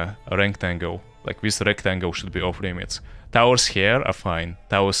this rectangle. Like this rectangle should be off limits. Towers here are fine.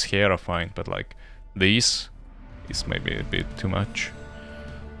 Towers here are fine, but like these is maybe a bit too much,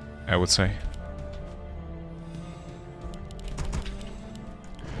 I would say.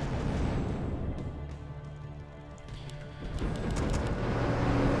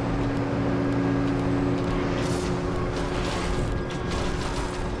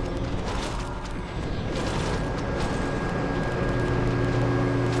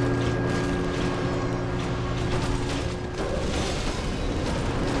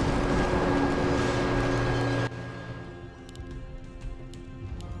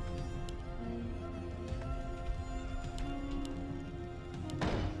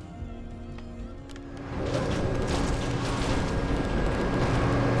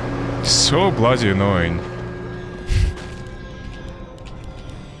 so bloody annoying.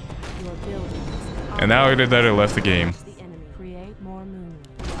 Your buildings. And now Illidan left the game. The enemy. Create more moon.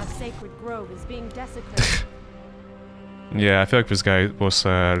 Our sacred grove is being desecrated. Yeah, I feel like this guy was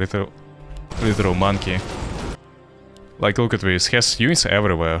a literal monkey. Like, look at this, he has units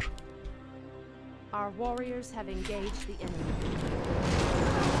everywhere. Our warriors have engaged the enemy.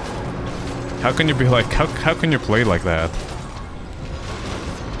 How can you be like, how can you play like that?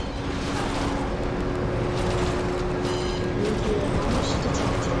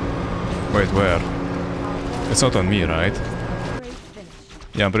 Wait, where? It's not on me, right? Great finish.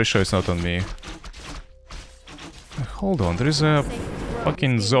 Yeah, I'm pretty sure it's not on me. Hold on, there is a Sacred grove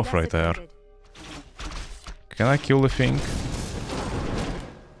fucking is being Zoth right there. desecrated. Can I kill the thing?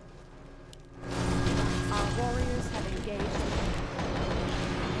 Our warriors have engaged the enemy.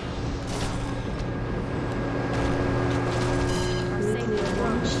 Our sacred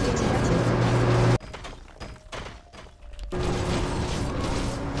grove is being desecrated.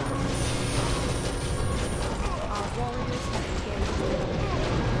 Our warriors have engaged the enemy.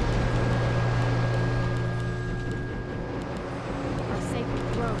 Our sacred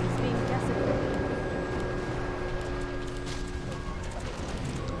grove is being desecrated.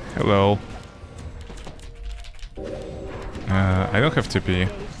 Hello. I don't have TP.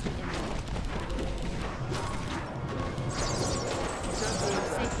 Engaged the enemy. Our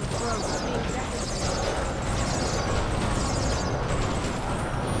sacred grove is being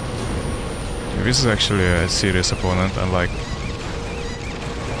desecrated. This is actually a serious opponent, unlike...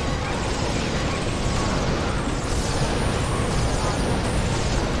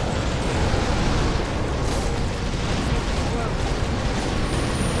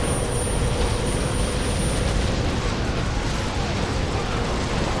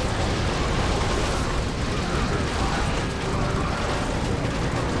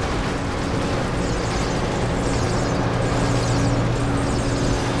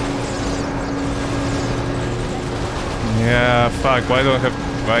 Yeah, fuck,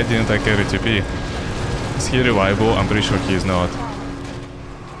 why didn't I carry TP? Is he reliable? I'm pretty sure he is not.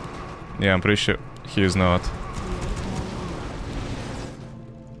 Yeah, I'm pretty sure he is not.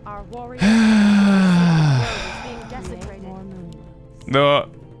 Our warriors is being desecrated. More moon. Though,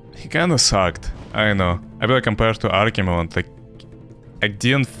 he kinda sucked. I know. I feel like compared to Archimond, like, I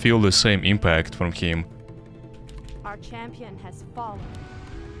didn't feel the same impact from him. Our champion has fallen.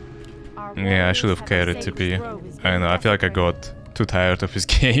 Our Yeah, I warriors should have have carried a sacred TP. grove is I being know, I feel like I desecrated. got too tired of his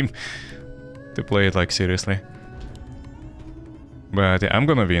game to play it like seriously. But yeah, I'm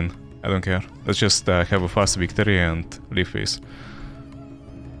gonna win. I don't care. Let's just have a fast victory and leave this.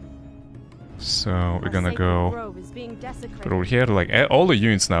 So we're Our gonna sacred go grove is being desecrated. through here. Like all the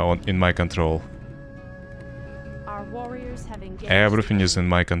units now in my control. Our warriors have engaged. Everything is in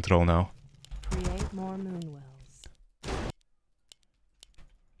my control now. Create more moon wells.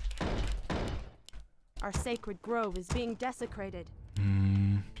 Our sacred grove is being desecrated.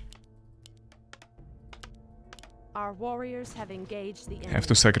 Mm, Our warriors have engaged the I enemy. have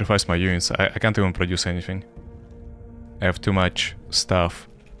to sacrifice my units. I can't even produce anything. I have too much stuff.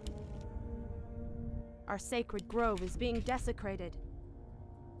 Our sacred grove is being desecrated.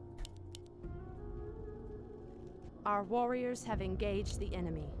 Our warriors have engaged the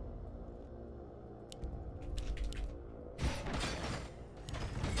enemy.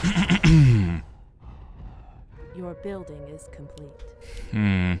 Your building is complete.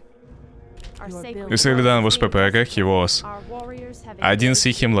 Hmm. Our Your sacred building- This grove Illidan is was being PPG, he desecrated. was. Our warriors have I didn't see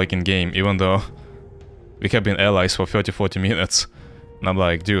engaged him the like in enemy. game, even though we have been allies for 30-40 minutes. And I'm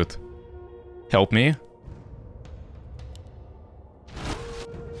like, dude, help me?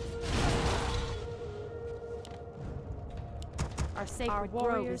 Our sacred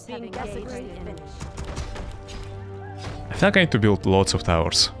grove is being desecrated. I think I need to build lots of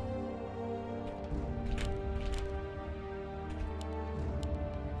towers.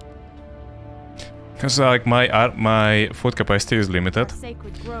 Because like my food capacity is Our limited,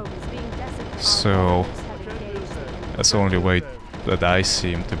 sacred grove is being desecrated. Our So- warriors have engaged the enemy. that's the only way that I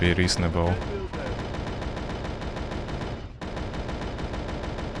seem to be reasonable. I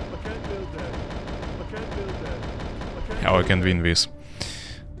can't build that. I can't build that. I can't How I build can that. win this.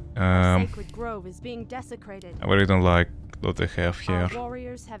 Our sacred grove is being desecrated. I really don't like what they have here. Our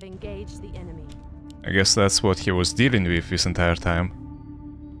warriors have engaged the enemy. I guess that's what he was dealing with this entire time.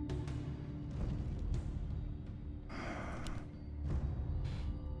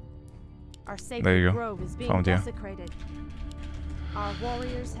 Our There you sacred go. grove is being Found ya. desecrated. Our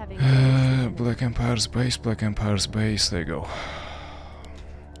warriors have engaged the enemy. Black Empire's base, Black Empire's base, there you go.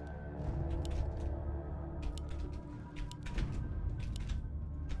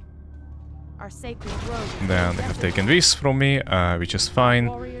 sacred grove is Then they have taken this from me, which is fine.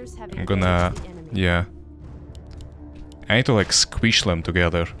 warriors have I'm gonna... engaged the enemy. yeah. I need to like squish them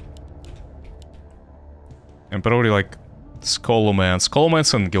together. And probably like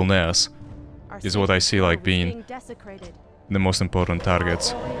Skullmans and Gilneas Our is what I sacred see grove like is being desecrated. the most important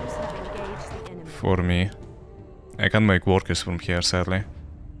targets Warriors have engaged the enemy. for me. I can't make workers from here, sadly.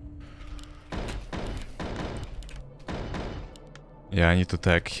 Yeah, I need to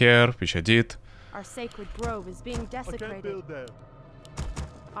attack here, which I did. Our sacred grove is being I can't desecrated. build there.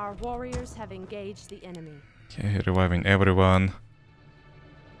 Our warriors have engaged the enemy. Okay, reviving everyone.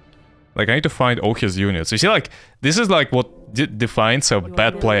 Like, I need to find all his units. You see, like, this is like what defines a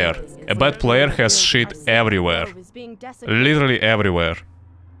bad player. A bad player has shit everywhere. Grove is being desecrated. Literally everywhere.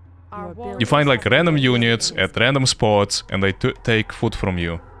 Our You warriors find like have random engaged the units enemy. at random spots and they take food from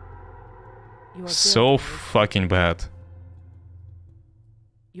you. Your So building is fucking bad.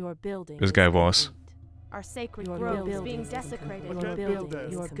 Your building This is guy was. complete. Our sacred Your grove is building being is complete. desecrated. I Your can't building, build there.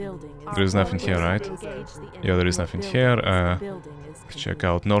 your building is Our There is nothing here, warriors right? have engaged the enemy. Yeah, there is nothing Your here. building is Check complete.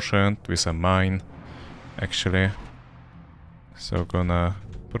 out Northend with a mine, actually. So gonna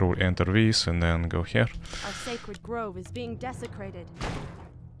probably enter this and then go here. Our sacred grove is being desecrated.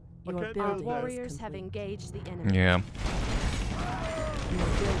 Your Our Our building is warriors have complete. engaged the enemy. Yeah. Your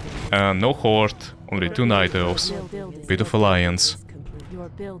building is No horde, only 2 night elves. Your building- Bit of your building alliance. is complete. Your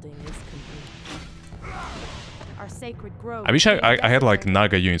building is complete. Our sacred grove. I wish is being I had like desecrated.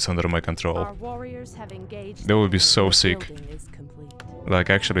 Naga units under my Our control. warriors have engaged. That would be the so Your sick. building is complete. Like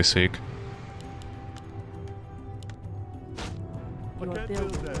actually sick. Your can't building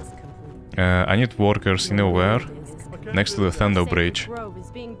build there. is complete. I need workers, you know where? Your building is I complete. can't Next to the build there. Thunder Sacred Bridge. grove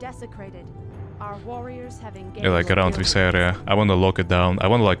is being desecrated. Our warriors have engaged. Yeah, like around this area. I wanna lock it down. I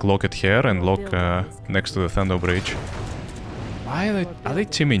wanna like lock it here and lock next to the Thunder Bridge. Why are they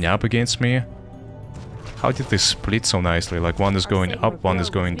teaming up against me? How did they split so nicely? Like one is going up, one is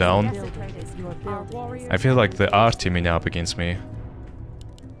going down. Desecrated. Your Our building is warriors I feel like they are teaming up against me.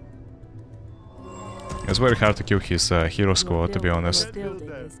 It's very hard to kill his hero squad, to be honest. Your building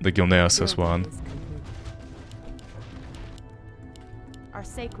is The Gilneas is one. Our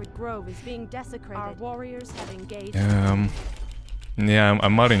sacred grove is being desecrated. Our warriors have engaged. Yeah,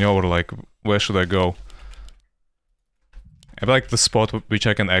 I'm mulling over, like, where should I go? I feel like the spot which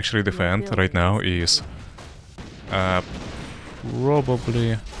I can actually defend right now is...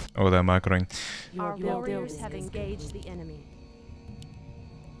 probably... Oh, they're macroing. Our Your warriors building have is engaged the enemy.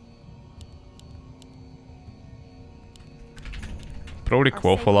 Probably Our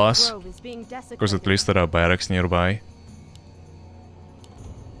sacred Quel'thalas, grove is being because at desecrated. least there are barracks nearby.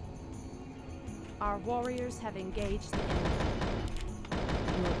 Our warriors have engaged the enemy.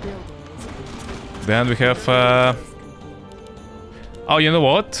 Your building is complete. Then we have... Oh, you know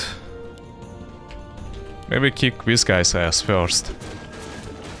what? Maybe kick this guy's ass first.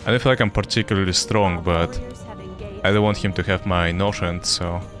 I don't feel like I'm particularly strong, Our but warriors have engaged. I don't want him to have my Northend,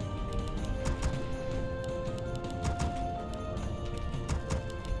 so...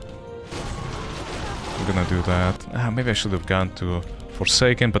 I'm gonna do that. Maybe I should have gone to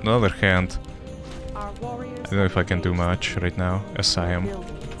Forsaken, but on the other hand, Our warriors I don't know if I can do much right now, as I am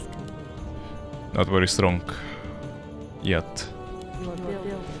Building is complete. not very strong yet. Your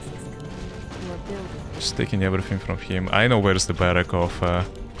building is complete. Your building Just taking everything from him. I know where's the barrack of Our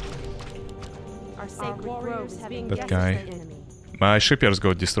sacred grove is being That guy. desecrated. Enemy. my shipyards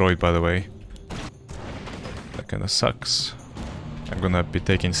got destroyed, by the way. That kinda sucks. I'm gonna be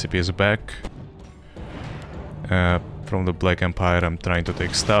taking CPs back. From the Black Empire, I'm trying to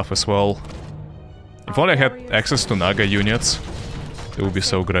take stuff as well. If only I had access to Naga units, it would be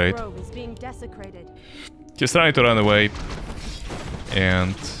so great. Grove is being desecrated. He's trying to run away,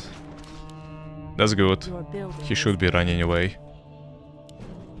 and that's good. Your building He should be running away.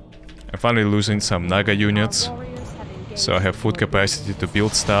 I'm finally losing some Naga units, Our warriors have engaged. so I have food capacity to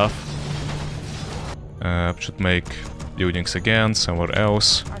build stuff. Should make buildings again somewhere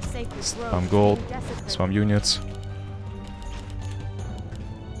else. Our sacred grove Spam is gold, being desecrated. spam units.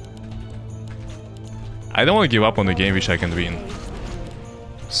 I don't want to give up on the game which I can win,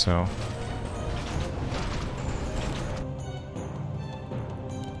 so...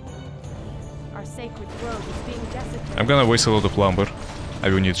 Our sacred grove is being desecrated. I'm gonna waste a lot of lumber. I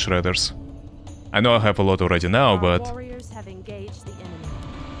will need shredders. I know I have a lot already now, Our but... warriors have engaged the enemy.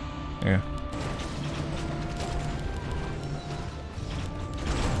 Yeah.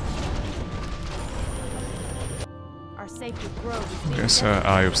 Our sacred grove is being Guess desecrated.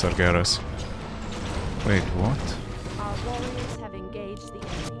 Eye of Sargeras. Wait, what? Our warriors have engaged the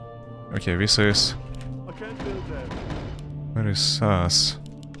enemy. Okay, this is... I can't build there. Where is us?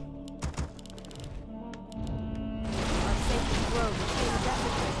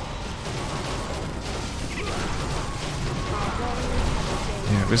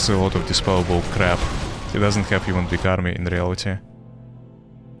 This is a lot of disposable crap. He doesn't have even big army in reality.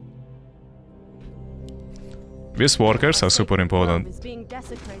 These workers are super important. Is being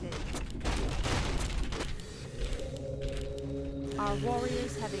desecrated. Our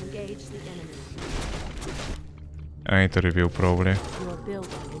warriors have engaged the enemy. I need to review probably. Your building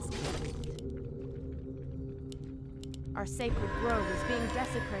is complete. Our sacred grove is being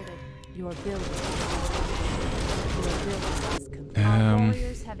desecrated. Your building is complete. Our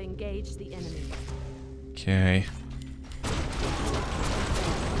warriors have engaged the enemy. Okay.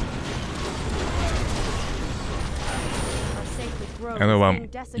 Our sacred grove I know is I'm being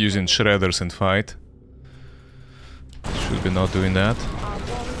desecrated. using shredders in fight. Should be not doing that. Our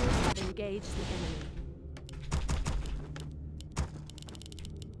warriors have engaged the enemy.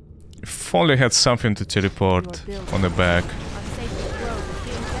 If only I had something to teleport on the back. Our sacred grove is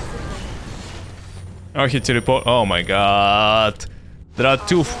being desecrated. Oh, he teleport. Oh my god. There are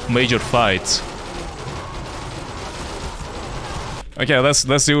two major fights. Okay,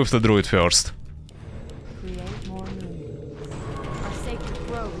 let's deal with the druid first. Create more moonbeams. Our sacred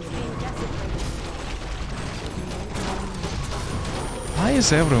grove is being desecrated. Why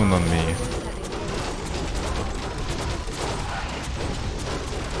is everyone on me?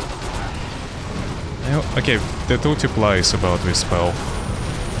 Okay, the multiply is about this spell.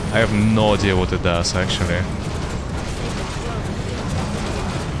 I have no idea what it does actually.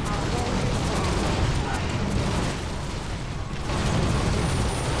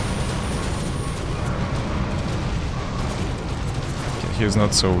 He's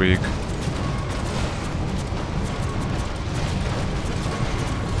not so weak.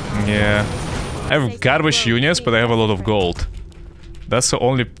 Yeah. I have garbage units, but I have a lot of gold. That's the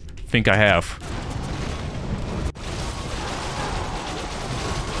only thing I have.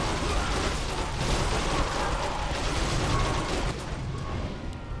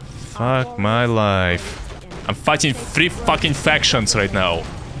 Fuck my life. I'm fighting 3 fucking factions right now.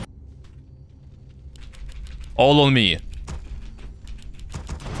 All on me.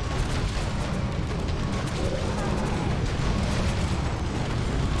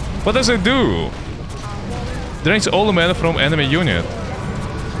 What does it do? Drains all the mana from enemy unit.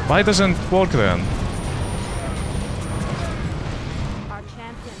 Why doesn't it work then?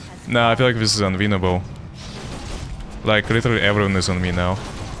 Nah, I feel like this is unwinnable. Like literally everyone is on me now.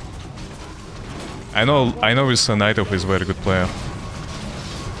 I know this Night Elf is a very good player.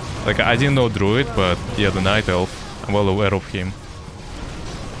 Like I didn't know Druid, but yeah, the Night Elf, I'm well aware of him.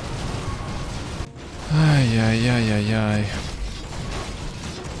 Ay ay ay ay ay.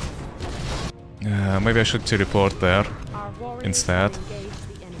 Maybe I should teleport there instead.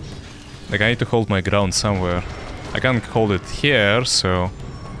 Like I need to hold my ground somewhere. I can't hold it here, so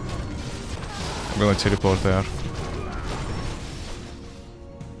I'm gonna teleport there.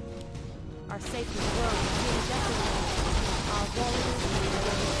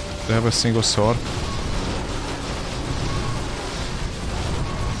 Do I have a single sword?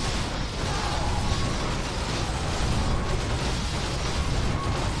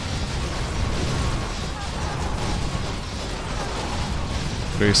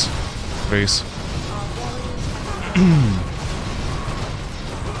 Please, please.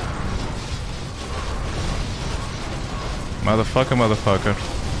 Motherfucker, motherfucker.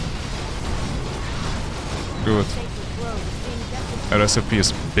 Good.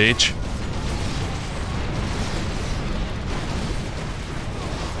 Recipes, bitch.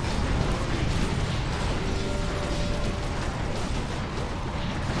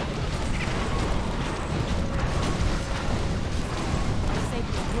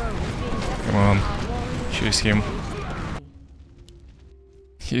 Come on, chase him.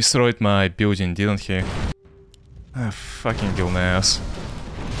 He destroyed my building, didn't he? Ah, fucking Quel'thalas.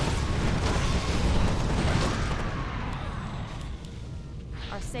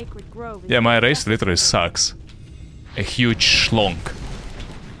 Yeah, my race literally sucks. A huge schlonk.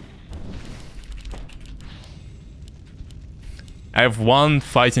 I have one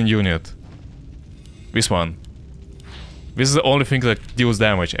fighting unit. This one. This is the only thing that deals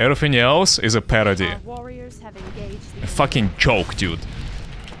damage. Everything else is a parody. A fucking joke, dude.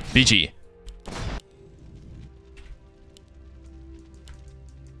 BG.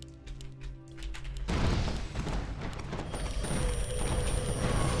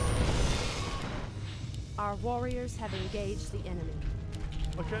 Our warriors have engaged the enemy.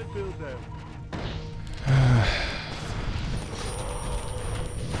 I can't build them.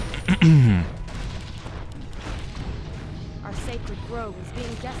 Our sacred grove is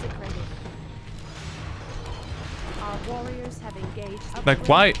being desecrated. Our warriors have engaged. Like,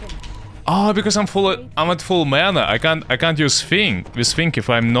 why? Oh, because I'm at full mana. I can't use Thing with Thing if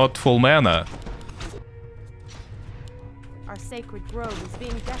I'm not full mana. Our sacred grove is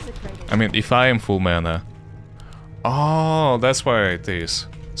being desecrated. I mean, if I am full mana. Oh, that's why it is.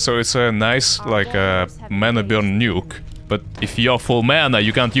 So it's a nice, like, mana burn nuke. But if you're full mana,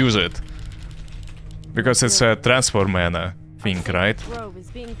 you can't use it. Because it's a transfer mana thing, right? Grove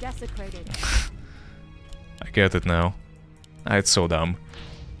is being desecrated. I get it now. It's so dumb.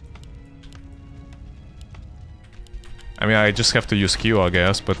 I mean, I just have to use Q, I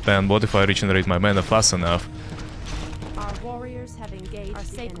guess, but then what if I regenerate my mana fast enough? Our warriors have engaged. Our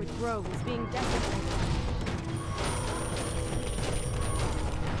sacred grove is being desecrated.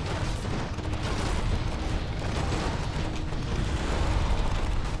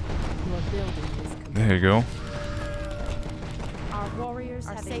 Your building is complete. There you go. Our warriors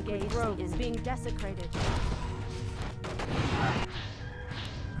have sacred grove is being desecrated.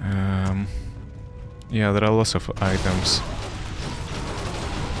 Yeah, there are lots of items.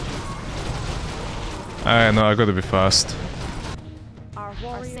 I know, I gotta be fast. Our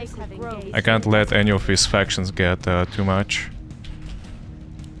warriors have engaged. I can't let any of these factions get too much.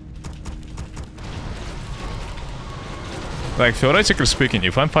 Like, theoretically speaking,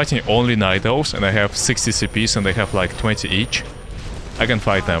 if I'm fighting only Night Elves and I have 60 CPs and they have like 20 each, I can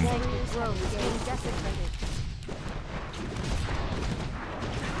fight them.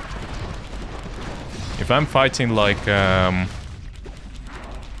 If I'm fighting like yeah,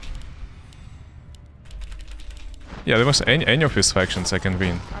 there was any of these factions I can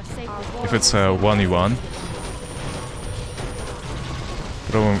win. If it's 1v1.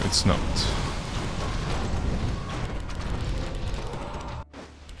 Problem it's not.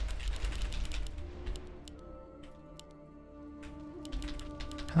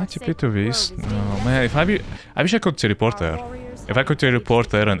 Can I TP to this? No, man, if I wish I could teleport there. If I could teleport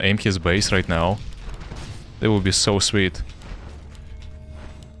there and aim his base right now, that would be so sweet.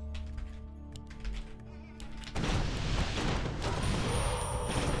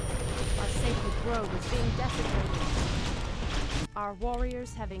 Our sacred grove is being desecrated. Our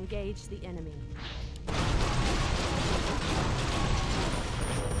warriors have engaged the enemy.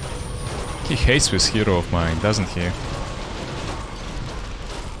 He hates this hero of mine, doesn't he? Our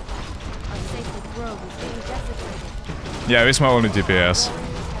sacred grove is being desecrated. Yeah, it's my only DPS.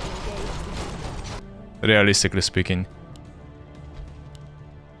 Realistically speaking.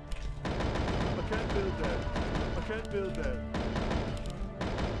 I can't build that. I can't build that.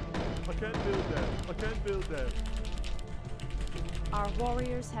 I can't build that. I can't build that. Our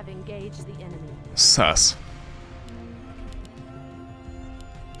warriors have engaged the enemy. Sus.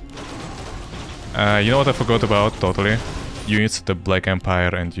 You know what I forgot about totally? Units of the Black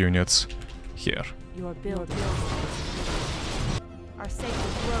Empire and units here. Your building. Our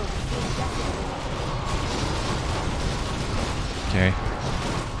sacred grove is being desecrated. Okay.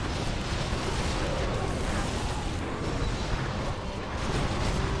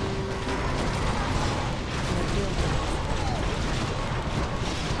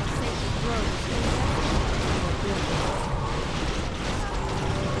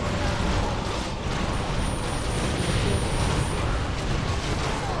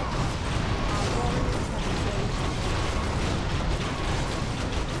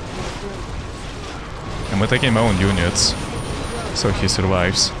 I'm attacking my own units, so he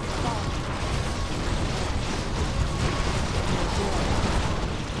survives.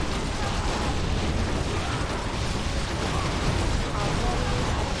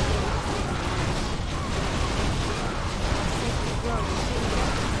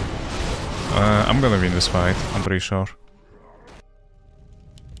 I'm gonna win this fight, I'm pretty sure.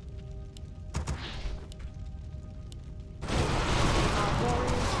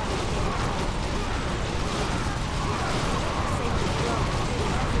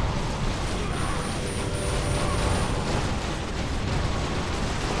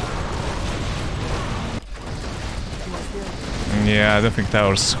 Yeah, I don't think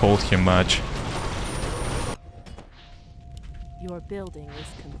towers hold him much. Your building is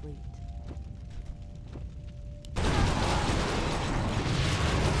complete.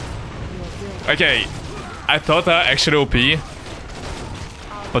 Okay, I thought they're actually OP,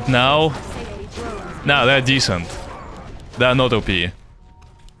 but now they're decent. They're not OP.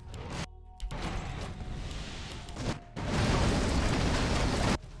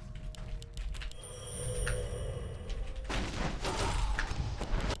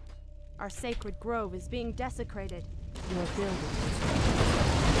 Our sacred grove is being desecrated. Your building is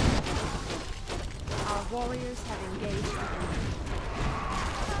Our warriors have engaged the enemy.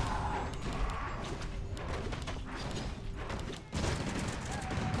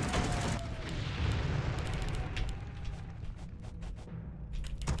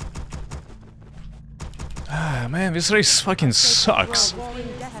 Man, this race fucking sucks.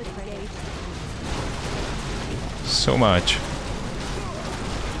 So much.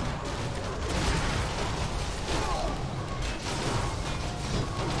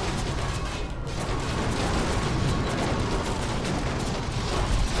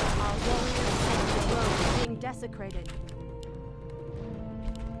 Desecrated.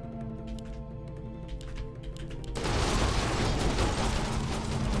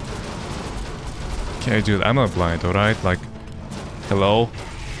 Okay, dude, I'm not blind, alright? Like, hello?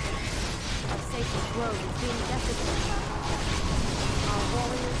 Our sacred grove is being desecrated. Our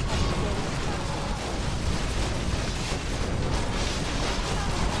warriors have engaged.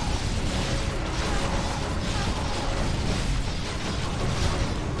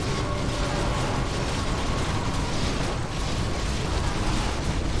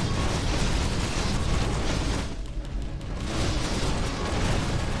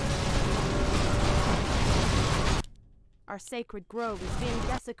 Our sacred grove is being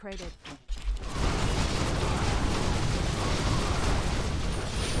desecrated.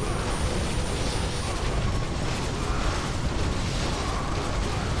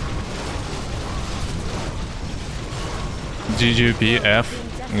 GGPF?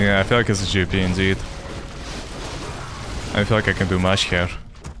 Yeah, I feel like it's a GP indeed. I feel like I can do much here.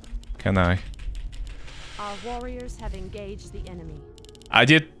 Can I? Our warriors have engaged the enemy. I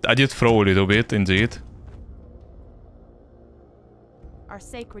did throw a little bit indeed. Our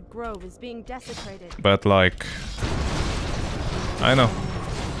sacred grove is being desecrated. But like, I know.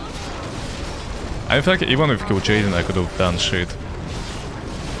 I feel like even with Jaden I could have done shit.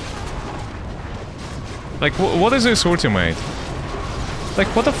 Like, what is this ultimate?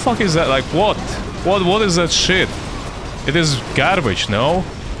 Like, what the fuck is that? Like, what? What is that shit? It is garbage, no?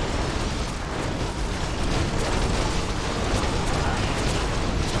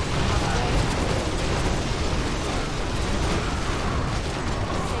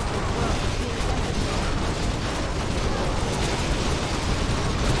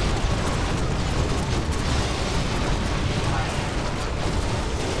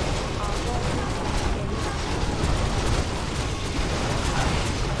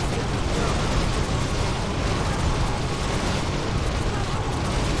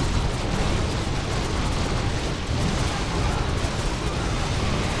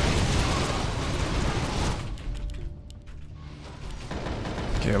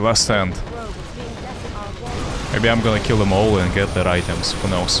 Okay, last stand. Maybe I'm gonna kill them all and get their items, who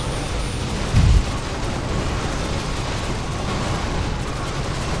knows.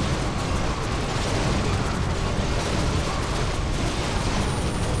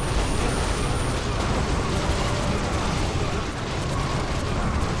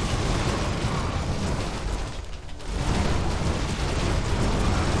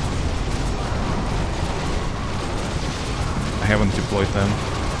 I haven't deployed them.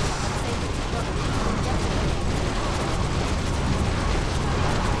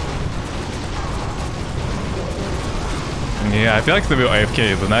 Yeah, I feel like they were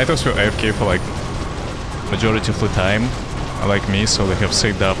AFK. The Nitros were AFK for like majority of the time, like me, so they have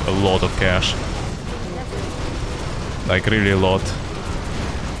saved up a lot of cash. Like really a lot.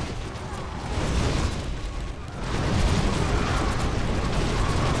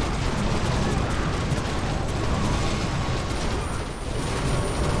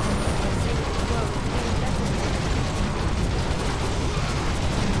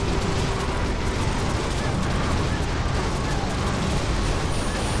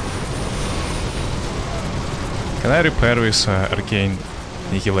 Can I repair with arcane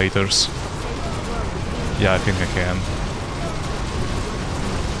annihilators? Yeah, I think I can.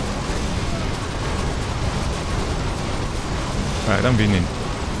 Alright, I'm winning.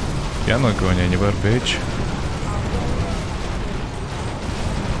 You're not going anywhere, bitch.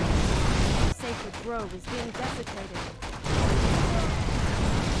 Sacred grove is being desecrated.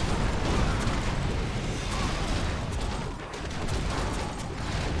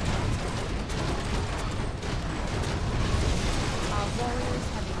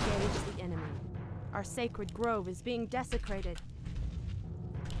 Our sacred grove is being desecrated.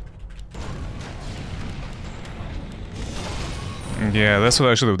 Yeah, that's what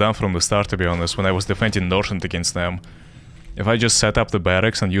I should have done from the start, to be honest, when I was defending Northend against them. If I just set up the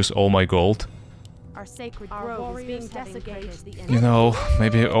barracks and use all my gold. Our sacred grove is being desecrated. You know,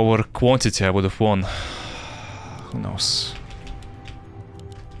 maybe over quantity I would have won. Who knows?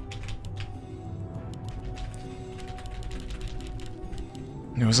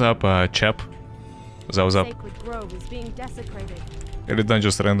 What's up, chap? What's up? Sacred grove is being desecrated. Illidan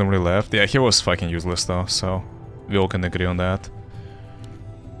just randomly left. Yeah, he was fucking useless though, so we all can agree on that.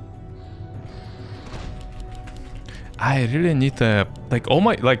 I really need like all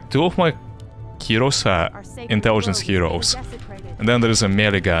my, like 2 of my heroes are Our sacred intelligence grove is being heroes. desecrated. And then there is a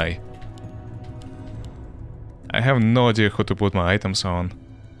melee guy. I have no idea who to put my items on.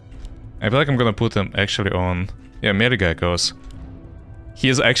 I feel like I'm gonna put them actually on... Yeah, melee guy, cause he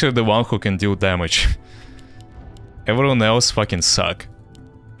is actually the one who can deal damage. Everyone else fucking suck.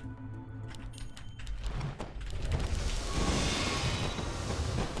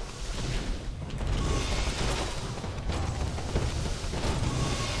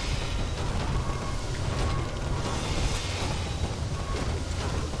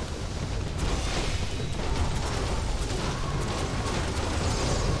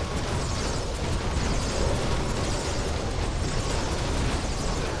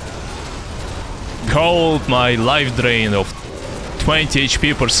 Hold my life drain of 20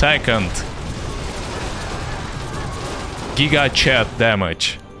 HP per second. Giga chat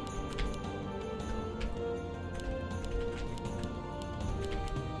damage.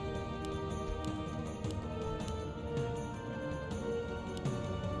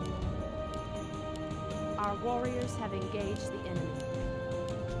 Our warriors have engaged the enemy.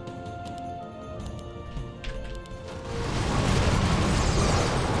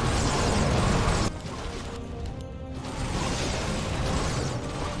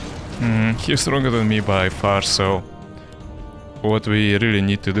 He's stronger than me by far, so what we really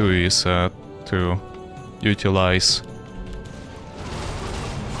need to do is to utilize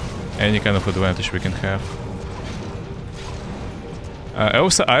any kind of advantage we can have. Eye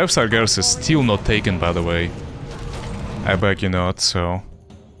of Sargeras is still not taken, by the way. I beg you not, so...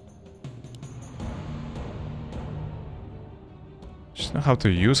 Just know how to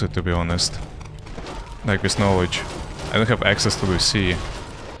use it, to be honest. Like with knowledge. I don't have access to the sea.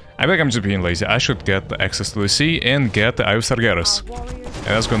 I think I'm just being lazy. I should get access to the sea and get the Eye of Sargeras. And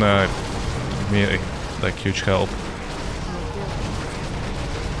that's gonna give me like huge help.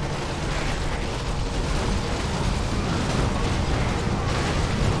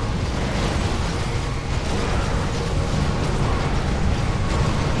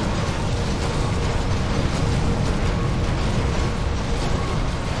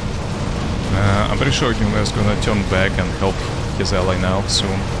 I'm pretty sure Quel'thalas gonna turn back and help his ally now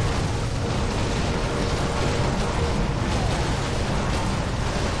soon.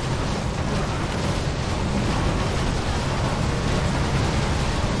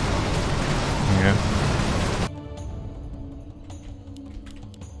 Yeah.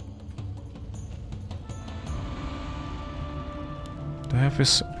 Do I have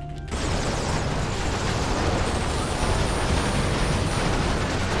his...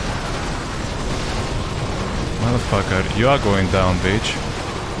 Motherfucker, you are going down, bitch.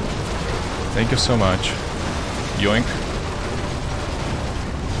 Thank you so much. Yoink.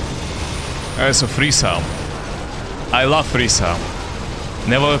 It's a free sum. I love free sum.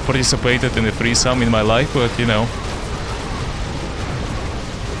 Never participated in a free sum in my life, but you know.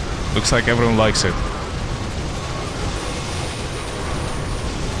 Looks like everyone likes it.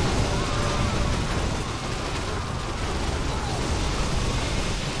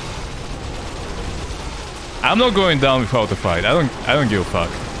 I'm not going down without a fight. I don't give a fuck.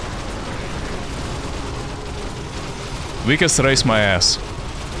 Weakest raise my ass.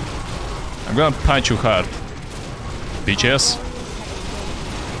 I'm gonna punch you hard. Bitches.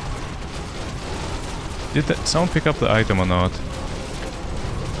 Did someone pick up the item or not?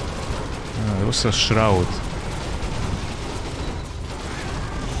 There was a shroud.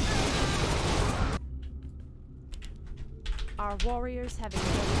 Our warriors have engaged.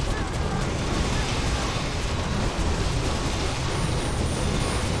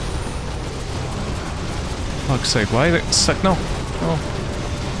 Fuck's sake, why they suck? No. No.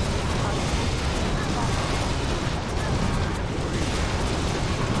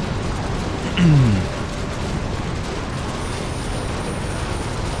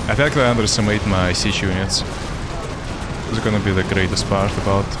 I feel like I underestimate my siege units. This is gonna be the greatest part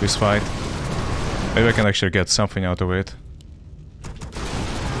about this fight. Maybe I can actually get something out of it.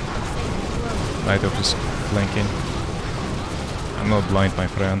 Light up is flanking. I'm not blind, my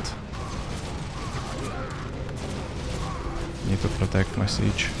friend. Need to protect my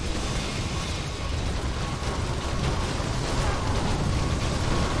siege.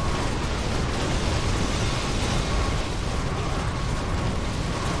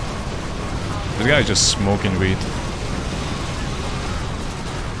 This guy is just smoking weed.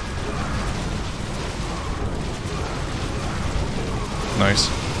 Nice.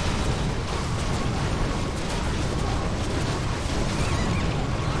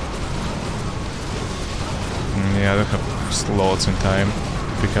 Yeah, I don't have slots in time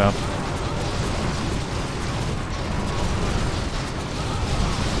to pick up.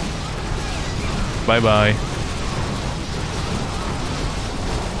 Bye-bye.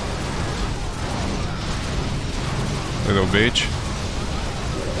 Little bitch.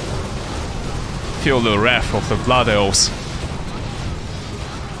 Feel the wrath of the blood elves.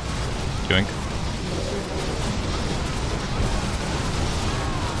 Yoink.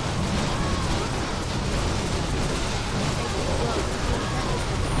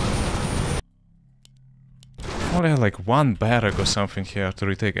 Only had like one barrack or something here to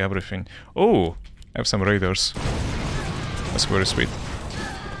retake everything. Oh, I have some raiders. That's very sweet.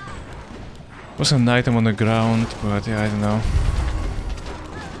 Was an item on the ground, but yeah, I don't know.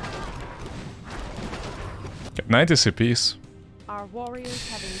 90 CPs. Our warriors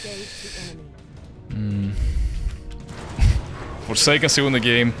have engaged the enemy. Forsaken still in the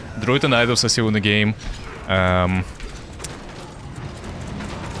game. Druid and Idols are still in the game.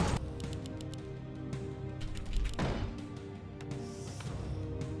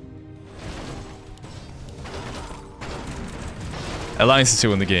 Alliance is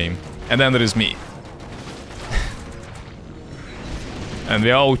still in the game. And then there is me. And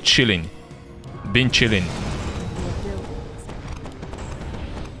we are all chilling. Been chilling.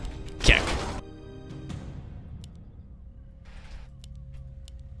 Kek.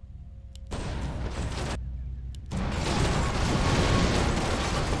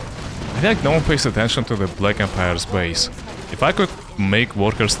 I feel like no one pays attention to the Black Empire's base. If I could make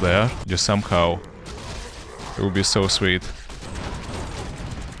workers there, just somehow, it would be so sweet.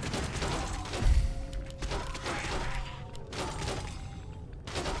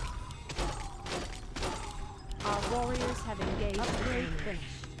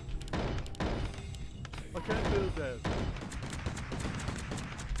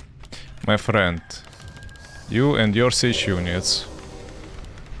 My friend, you and your siege units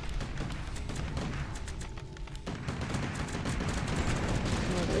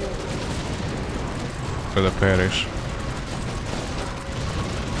for the parish.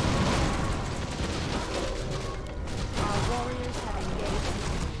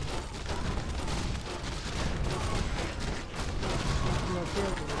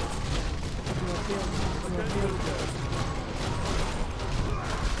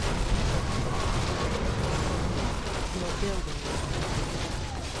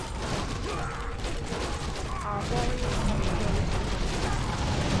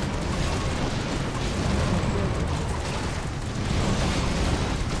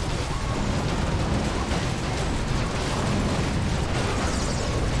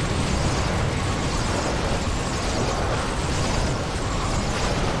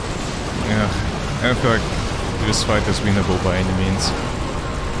 I don't feel like this fight is winnable by any means.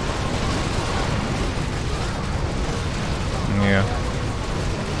 Yeah.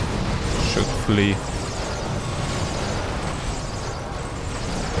 Should flee.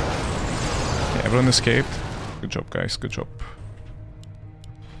 Yeah, everyone escaped. Good job, guys. Good job.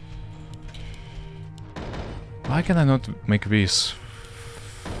 Why can I not make this?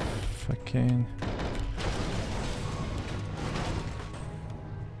 Fucking...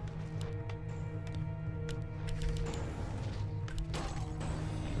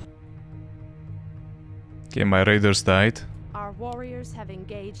 Okay, my raiders died. Our warriors have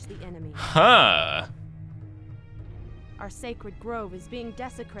engaged the enemy. Ha! Our sacred grove is being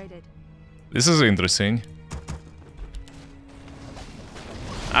desecrated. This is interesting.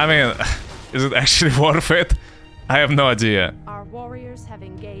 I mean, is it actually worth it? I have no idea. Our warriors have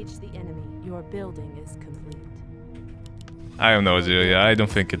engaged the enemy. Your building is complete. I have no idea. Yeah, I don't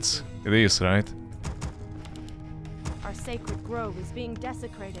think it is, right? Our sacred grove is being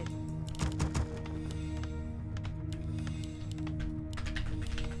desecrated.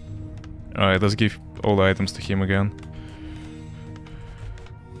 Alright, let's give all the items to him again.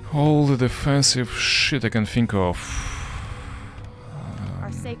 All the defensive shit I can think of.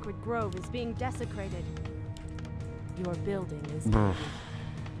 Our sacred grove is being desecrated. Your building is Brr. complete.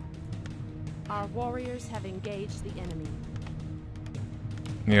 Our warriors have engaged the enemy.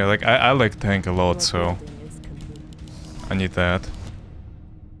 Yeah, like I like tank a lot, Your so building is complete. I need that.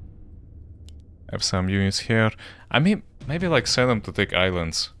 I have some units here. I mean, maybe like send them to take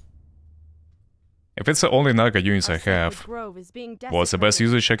islands. If it's the only Naga units I have, what's the best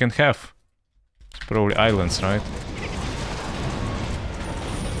usage I can have? It's probably islands, right?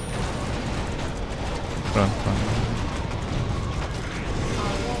 Run, run.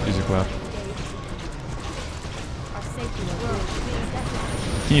 Easy clap.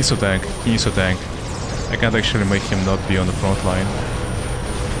 He needs to tank, he needs to tank. I can't actually make him not be on the front line.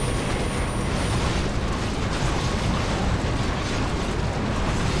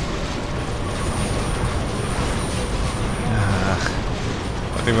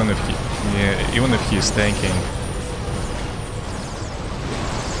 Even if he... Yeah, even if he's tanking.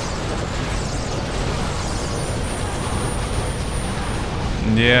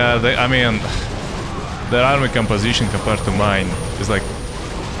 Yeah, I mean, their army composition compared to mine is like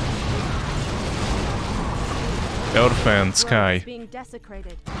Earth and Sky. Being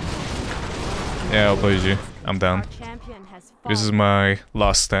desecrated. Yeah, OPG, I'm done. Our champion has This is fallen. my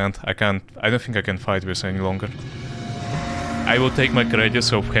last stand. I don't think I can fight this any longer. I will take my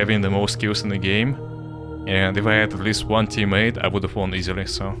credits of having the most kills in the game, and if I had at least one teammate, I would have won easily,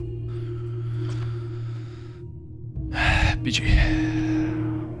 so... GG.